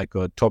make like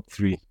a top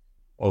 3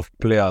 of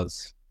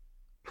players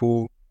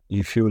who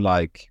you feel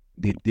like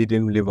they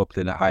didn't live up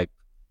to the hype,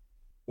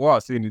 what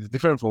I'm saying is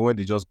different from when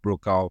they just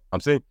broke out. I'm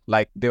saying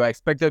like they were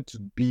expected to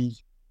be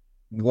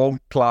world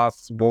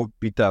class, world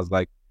beaters.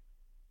 Like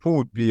who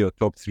would be your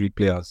top 3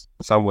 players?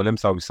 Someone. Let me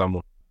start with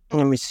someone.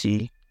 Let me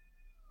see.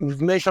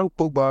 We've mentioned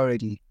Pogba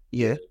already.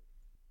 Yeah.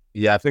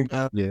 Yeah, I think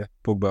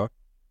Pogba.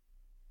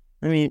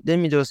 Let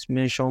me just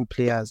mention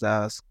players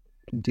as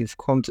they've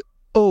come to.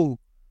 Oh,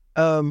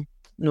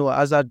 no,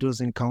 Hazard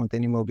doesn't count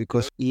anymore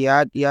because he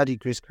had a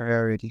great career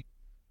already.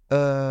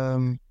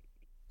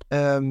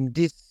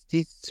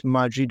 This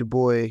Madrid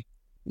boy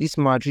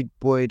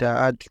that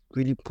had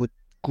really put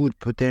good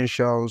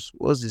potentials.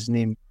 What's his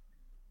name?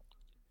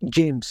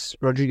 James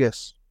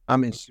Rodriguez.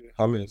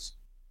 James.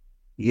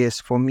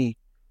 Yes, for me.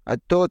 I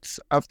thought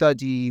after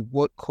the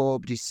World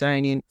Cup, the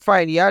signing,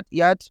 fine, he had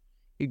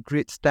a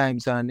great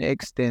times and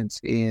extent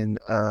in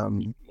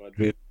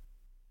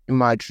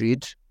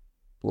Madrid.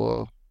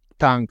 Well,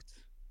 thanked.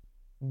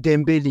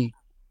 Dembele.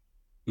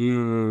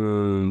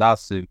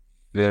 That's a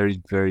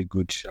very, very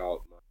good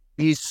shout, man.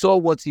 He saw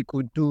what he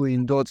could do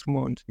in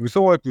Dortmund. We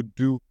saw what he could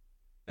do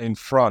in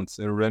France,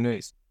 in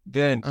Rennes.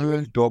 Then he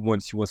went to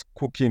Dortmund, she was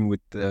cooking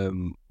with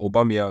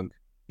Aubameyang.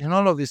 And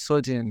all of a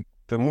sudden,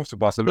 The move to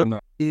Barcelona.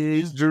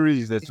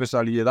 Injuries,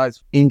 especially, yeah,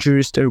 that's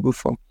injuries terrible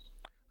form.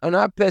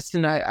 Another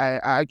person I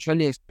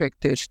actually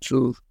expected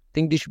to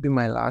think this should be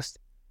my last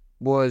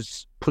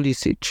was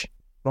Pulisic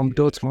from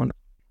Dortmund.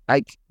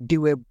 Like they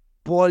were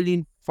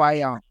balling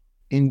fire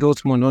in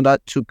Dortmund under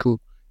Tuchel.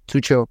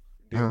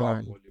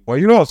 But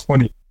you know what's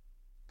funny?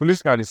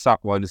 Police and Isaac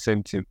were on the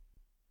same team.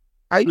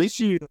 I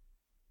see.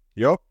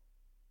 Yup.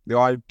 They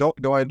were in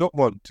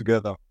Dortmund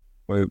together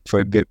for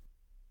a bit.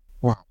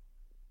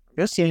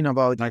 You're saying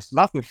about Nice.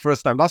 That's the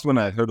first time. That's when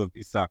I heard of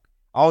Isaac.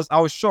 I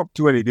was shocked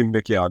too when he didn't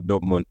make it at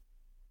Dortmund.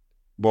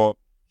 But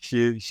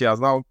she has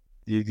now,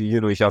 she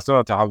has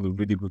started to have a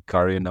really good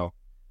career now.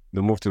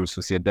 The move to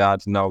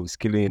Sociedad, now is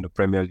killing in the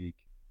Premier League.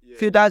 I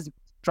feel that's the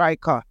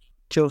striker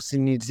Chelsea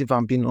needs, if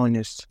I'm being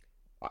honest.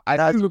 I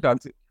still look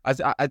at it.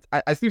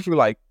 I still feel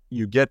like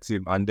you get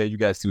him and then you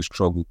guys still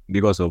struggle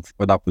because of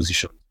other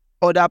positions.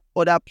 Other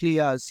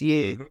players,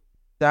 yeah. Mhm.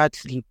 That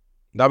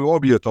That will all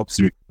be your top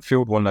 3.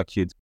 Field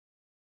Wonderkids.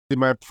 In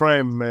my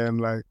prime, man,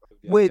 like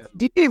wait,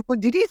 did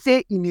he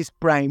say in his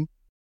prime?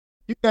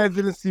 you guys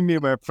didn't see me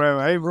in my prime.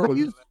 I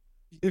even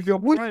if your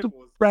Which prime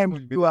was prime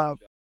did you have?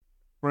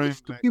 prime,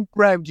 Which like,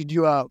 prime did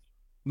you have?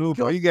 no,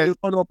 but you guys,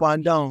 run up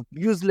and down,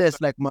 useless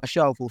like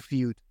Marshall for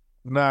field.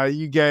 nah,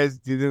 you guys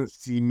didn't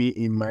see me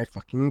in my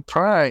fucking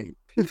prime.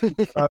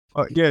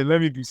 Yeah,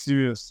 let me be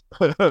serious.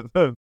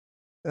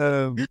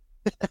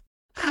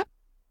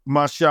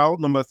 Marshall,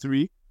 number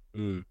 3.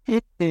 I'm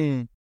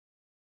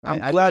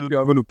glad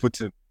you're going to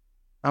put him.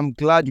 I'm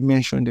glad you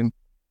mentioned him.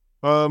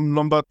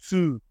 Number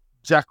 2,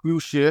 Jack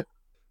Wilshere.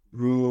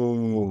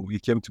 Bro, he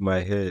came to my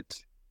head.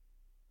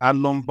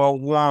 And number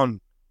 1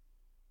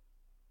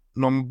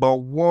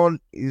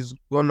 is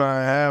gonna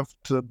have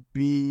to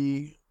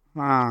be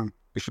It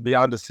should be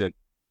Anderson.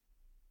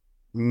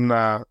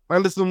 nah.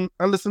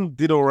 Anderson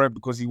did alright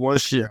because he won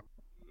share.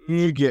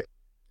 You get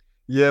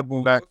Yeah, but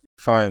like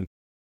fine.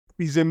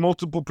 he's a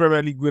multiple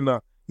Premier League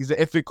winner. He's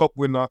an FA Cup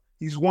winner.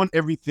 He's won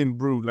everything,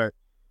 bro. Like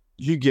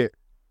you get.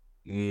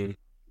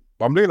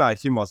 But I'm looking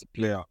at him as a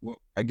player.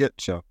 Well, I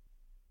get you.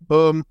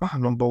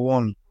 Number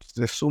 1.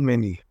 There's so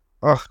many.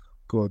 Oh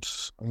God,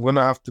 I'm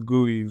gonna have to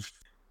go with.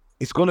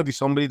 It's gonna be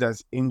somebody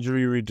that's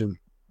injury ridden.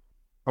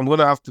 I'm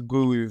gonna have to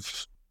go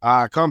with.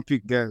 I can't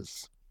pick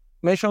guys.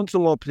 Mention 2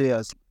 more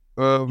players.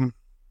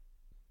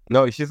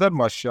 No, she said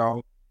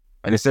Marshall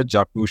and he said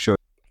Jack Wilshere.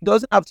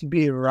 Doesn't have to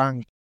be a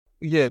rank.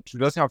 Yeah, it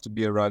doesn't have to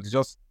be around. It's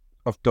just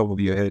off the top of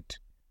your head.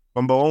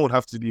 Number 1 would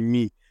have to be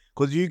me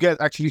because you guys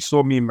actually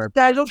saw me in my.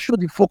 Guys, don't show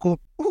the fuck up.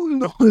 Who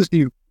knows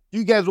you?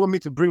 You guys want me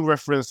to bring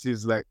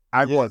references like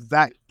I was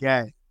that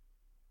guy.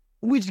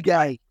 Which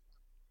guy?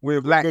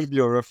 Wait, like be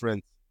your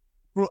reference.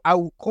 Bro, I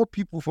will call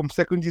people from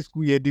secondary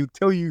school here. They'll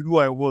tell you who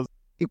I was.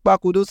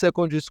 Ipakudo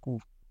Secondary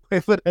School.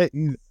 Whatever that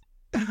is.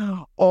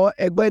 Or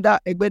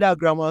Egbeda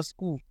Grammar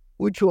School.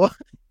 Which one?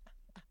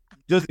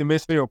 Just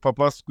mention your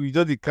papa's school. You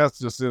just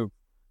cast yourself.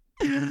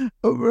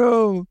 Oh,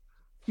 bro,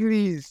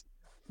 please.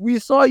 We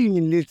saw you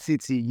in Leeds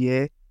City,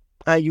 yeah?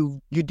 And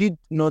you did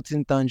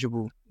nothing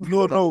tangible.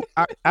 No.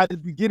 At the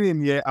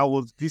beginning, yeah, I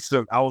was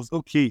decent. I was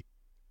okay.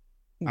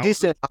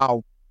 Decent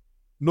how?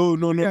 No.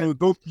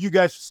 Don't you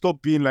guys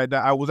stop being like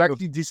that. I was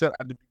actually decent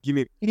at the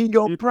beginning. In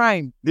your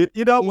prime.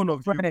 Either In one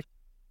of you.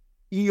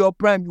 In your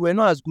prime, you were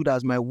not as good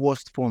as my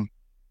worst form.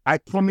 I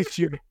promise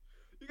you.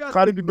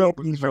 Can't be better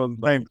position.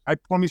 I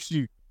promise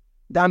you.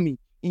 Damn, in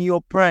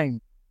your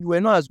prime, you were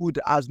not as good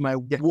as my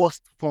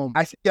worst form.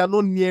 I said you're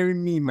not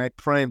nearing me in my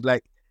prime.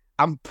 Like,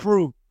 I'm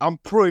pro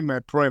in my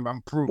prime.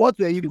 I'm pro. What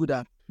were you good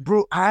at?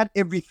 Bro, I had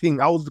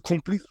everything. I was the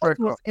complete What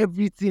striker. was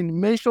everything?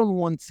 Mention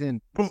one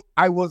thing. Bro,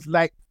 I was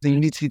like,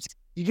 Did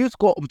you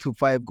score up to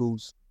 5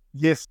 goals?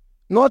 yes.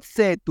 Not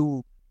set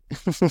to.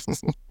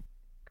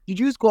 Did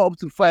you score up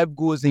to 5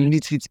 goals in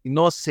City?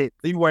 Not set.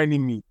 Are you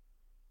whining me?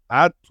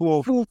 I had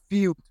 12. Full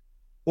field.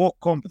 All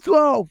comp.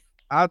 12.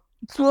 I had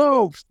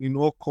 12. in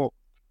all comp.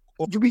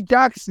 You be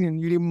Jackson.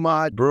 You be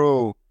mad.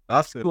 Bro,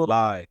 that's a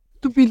lie.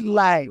 Stupid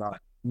lie.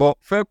 But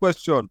fair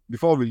question.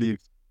 Before we leave,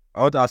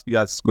 I want to ask you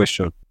guys this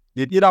question.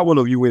 Did either one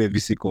of you win a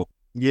VC Cup?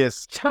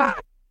 Yes.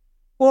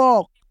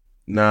 Fuck.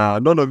 Nah,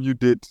 none of you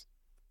did.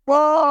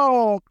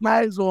 Fuck.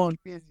 Nice one.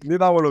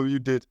 Neither one of you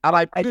did. And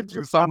I played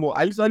you, Samuel.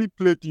 I literally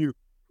played you.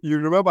 You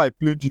remember I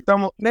played you.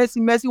 Samuel,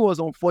 Messi was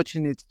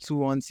unfortunate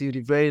too until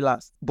the very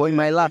last. But in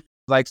my last,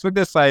 I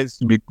expected size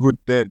to be good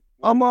then.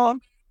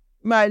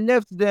 I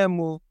left them.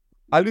 Oh.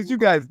 At least you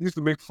guys used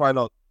to make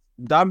final.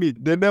 Damn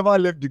it, they never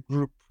left the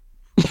group.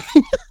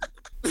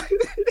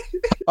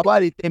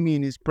 About they tell me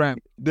in his prime.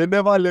 They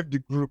never left the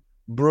group.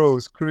 Bro,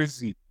 it's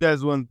crazy.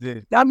 There's one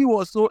thing. Dami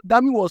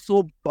was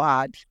so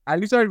bad. I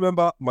literally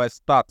remember my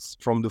stats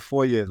from the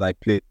 4 years I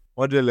played.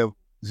 100 level,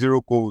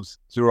 0 goals,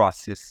 0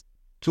 assists.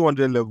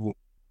 200 level.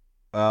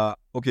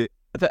 Okay.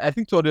 I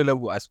think 200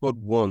 level I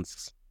scored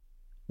once.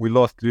 We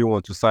lost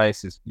 3-1 to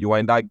Sciences. You were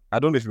in that. I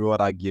don't know if you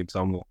remember that game,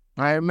 Samuel.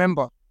 I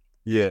remember.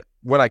 Yeah,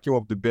 when I came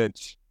off the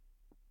bench.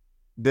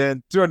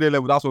 Then 300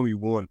 level, that's when we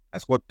won. I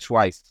scored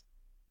twice.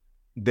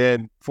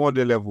 Then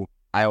 400 level,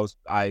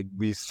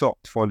 we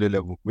sucked 400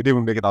 level. We didn't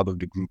even make it out of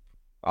the group.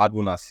 I had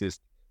 1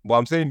 assist. But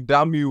I'm saying,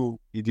 damn you,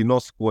 he did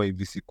not score a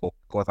VC Cup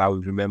because I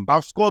will remember.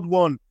 I've scored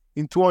 1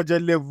 in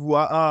 200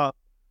 level.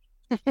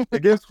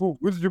 Against who?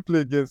 Who did you play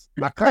against?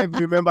 I can't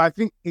even remember. I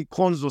think it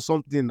cons or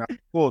something. I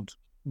scored.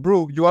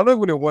 Bro, you are not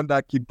even a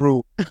wonder kid,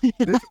 bro.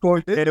 This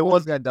point, It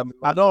was guy damn it.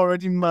 I don't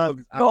already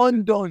mad.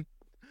 London.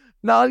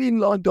 Now in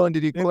London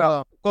did he go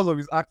out? Because of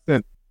his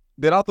accent.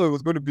 Then I thought he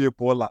was going to be a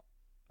baller.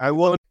 I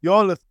won.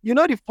 You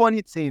know the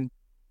funny thing?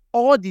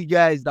 All the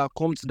guys that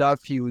come to that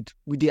field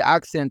with the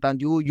accent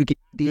and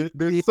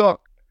They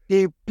suck.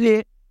 They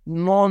play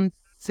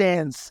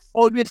nonsense.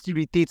 Always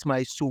irritates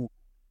my soul.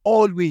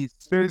 Always.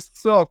 They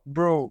suck,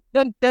 bro.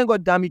 Then thank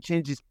God Dami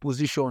changed his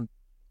position.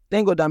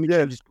 Thank God Dami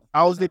changed his position.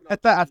 I was a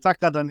better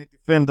attacker than a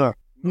defender.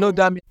 No,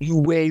 Dami, you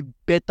were a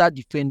better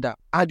defender.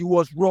 And it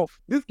was rough.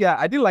 This guy,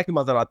 I didn't like him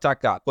as an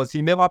attacker because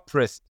he never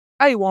pressed.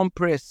 I won't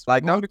press.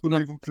 Like now he could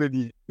not even play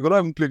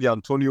the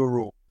Antonio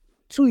role.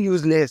 Too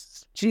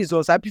useless.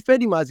 Jesus, I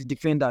preferred him as a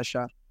defender,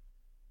 Sha.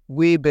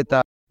 Way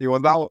better. He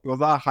was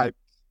that hype,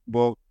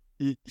 but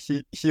he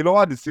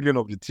lowered the ceiling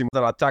of the team as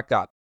an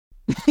attacker.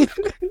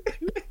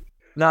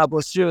 Nah,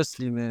 but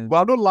seriously, man. But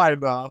I don't lie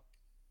now.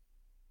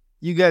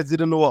 You guys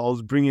didn't know what I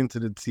was bringing to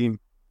the team.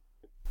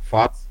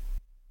 Fat.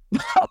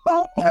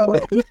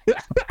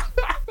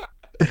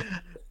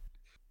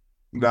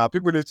 Nah,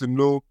 people need to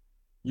know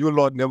you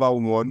lot never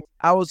won.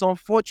 I was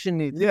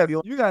unfortunate. Yeah,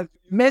 you guys.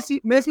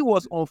 Messi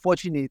was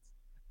unfortunate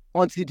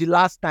until the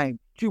last time.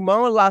 My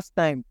own last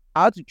time,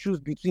 I had to choose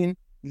between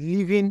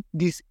leaving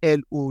this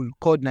hellhole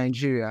called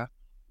Nigeria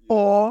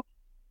or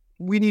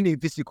winning a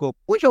VC Cup.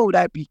 Which one would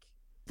I pick?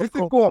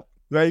 VC Cup.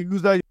 Right,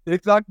 loser.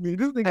 Exactly.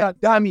 This thing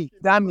Damn it.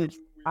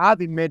 I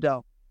have a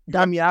medal.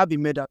 Damn it, I have a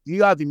medal.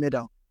 You have a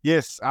medal.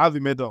 Yes, I have a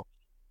medal.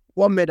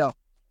 What medal?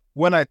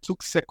 When I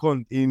took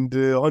second in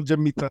the 100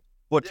 meter.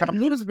 But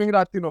you just bring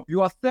that thing up.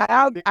 You are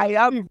I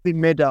have a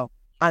medal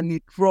and a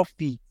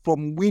trophy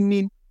from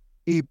winning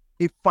a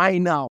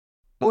final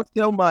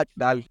hostel match.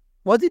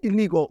 Was it the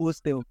league or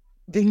hostel?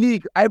 The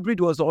league. Hybrid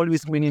was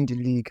always winning the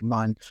league,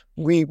 man.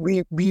 We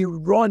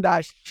run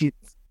that shit.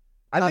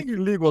 I think the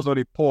league was on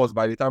a pause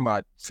by the time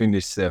I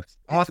finished safe.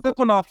 Our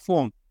second half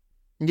form.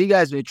 You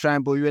guys were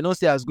trying, but you were not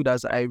still as good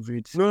as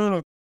Hybrid.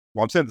 No.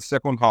 Well, I'm saying the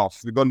second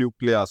half. We got new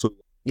players, so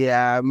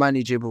yeah,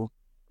 manageable.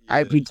 Yeah.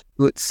 Hybrid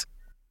goods,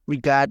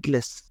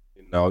 regardless.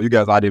 No, you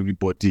guys had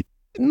everybody.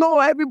 No,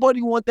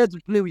 everybody wanted to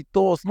play with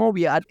us. No,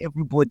 we had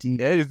everybody.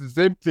 Yeah, it's the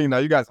same thing now.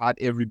 You guys had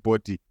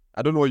everybody.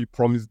 I don't know what you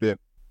promised them.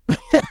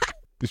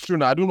 It's true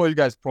now. I don't know what you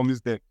guys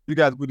promised them. You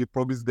guys really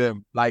promised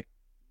them. Like,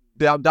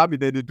 they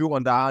do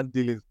underhand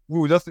dealings. We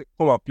will just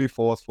come and play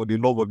for us for the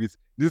love of it.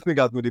 These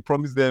niggas, they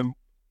promise them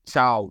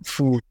child,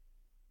 food.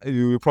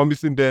 You were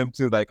promising them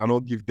things that I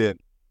cannot give them.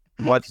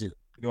 Watch it.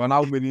 They were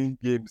now winning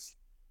games.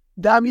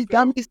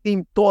 Dami's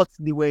team thought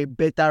they were a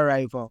better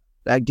rival.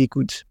 Like they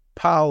could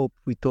power up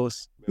with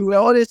us. We were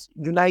always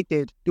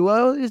united. They were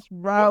always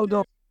riled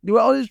up. They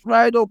were always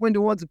riled up when they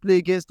want to play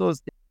against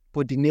us.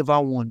 But they never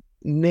won.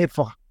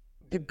 Never.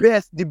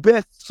 The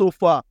best so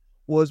far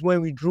was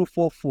when we drew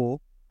 4-4.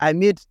 I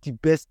made the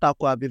best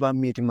tackle I've ever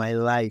made in my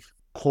life.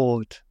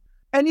 God.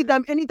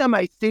 Anytime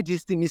I say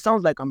this thing, it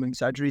sounds like I'm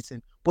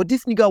exaggerating. But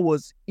this nigga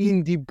was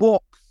in the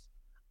box.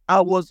 I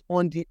was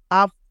on the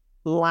half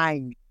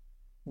line,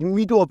 the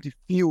middle of the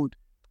field.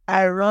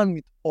 I ran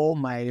with all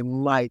my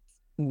might,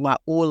 my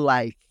whole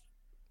life,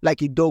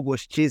 like a dog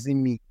was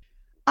chasing me.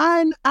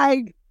 And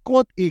I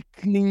got a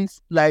clean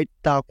slide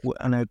tackle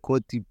and I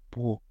got the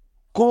ball.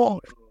 God,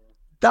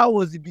 that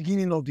was the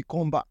beginning of the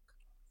comeback.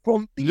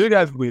 From You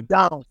guys win.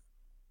 down,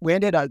 we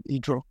ended at a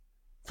draw.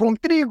 From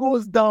 3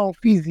 goals down,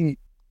 Fizzy.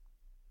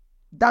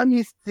 That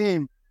means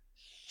team.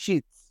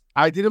 Shit.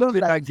 I didn't Just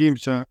play like- that game,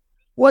 Sha.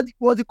 What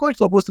was the coach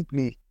supposed to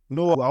play?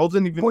 No, I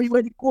wasn't even. But you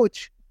were the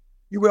coach.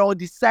 You were on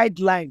the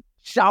sideline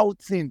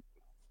shouting.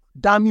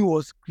 Dami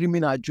was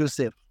screaming at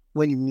Joseph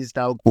when he missed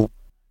that goal.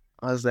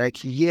 I was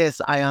like, yes,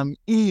 I am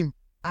him.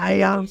 I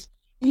am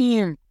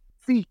him.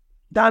 See,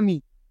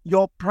 Dami,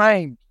 your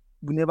prime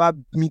will never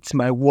meet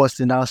my worst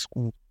in that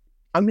school.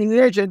 I'm a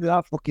legend in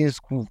that fucking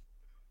school.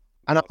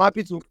 And I'm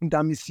happy to open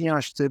Dami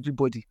Sianch to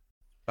everybody.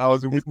 I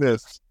was a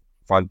witness.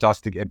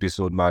 Fantastic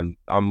episode, man.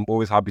 I'm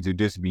always happy to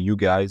just be you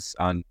guys,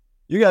 and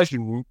you guys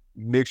should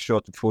make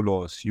sure to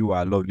follow us. You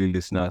are lovely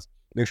listeners.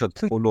 Make sure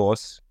to follow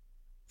us.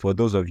 For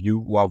those of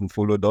you who haven't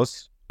followed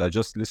us, that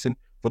just listen.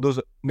 For those,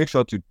 make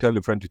sure to tell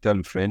a friend to tell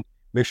a friend.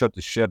 Make sure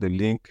to share the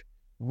link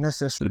to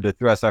Necessary. the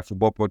 3-A-Side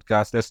Football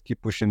Podcast. Let's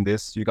keep pushing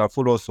this. You can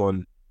follow us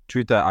on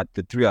Twitter at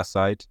the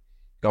 3-A-Side.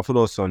 You can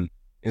follow us on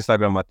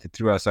Instagram at the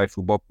 3-A-Side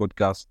Football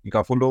Podcast. You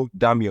can follow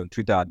Dami on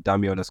Twitter at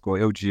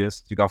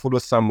Dami_LGS. You can follow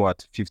Samu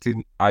at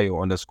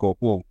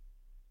 15IO_whoa.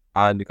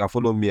 And you can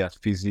follow me at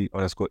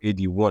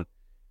Fizzy_AD1.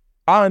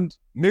 And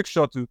make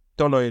sure to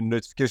turn on your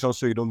notifications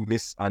so you don't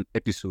miss an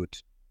episode.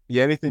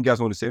 Yeah, anything you guys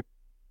want to say?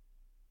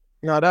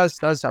 No,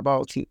 that's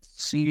about it.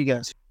 See you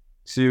guys.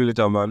 See you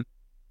later, man.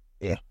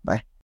 Yeah,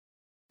 bye.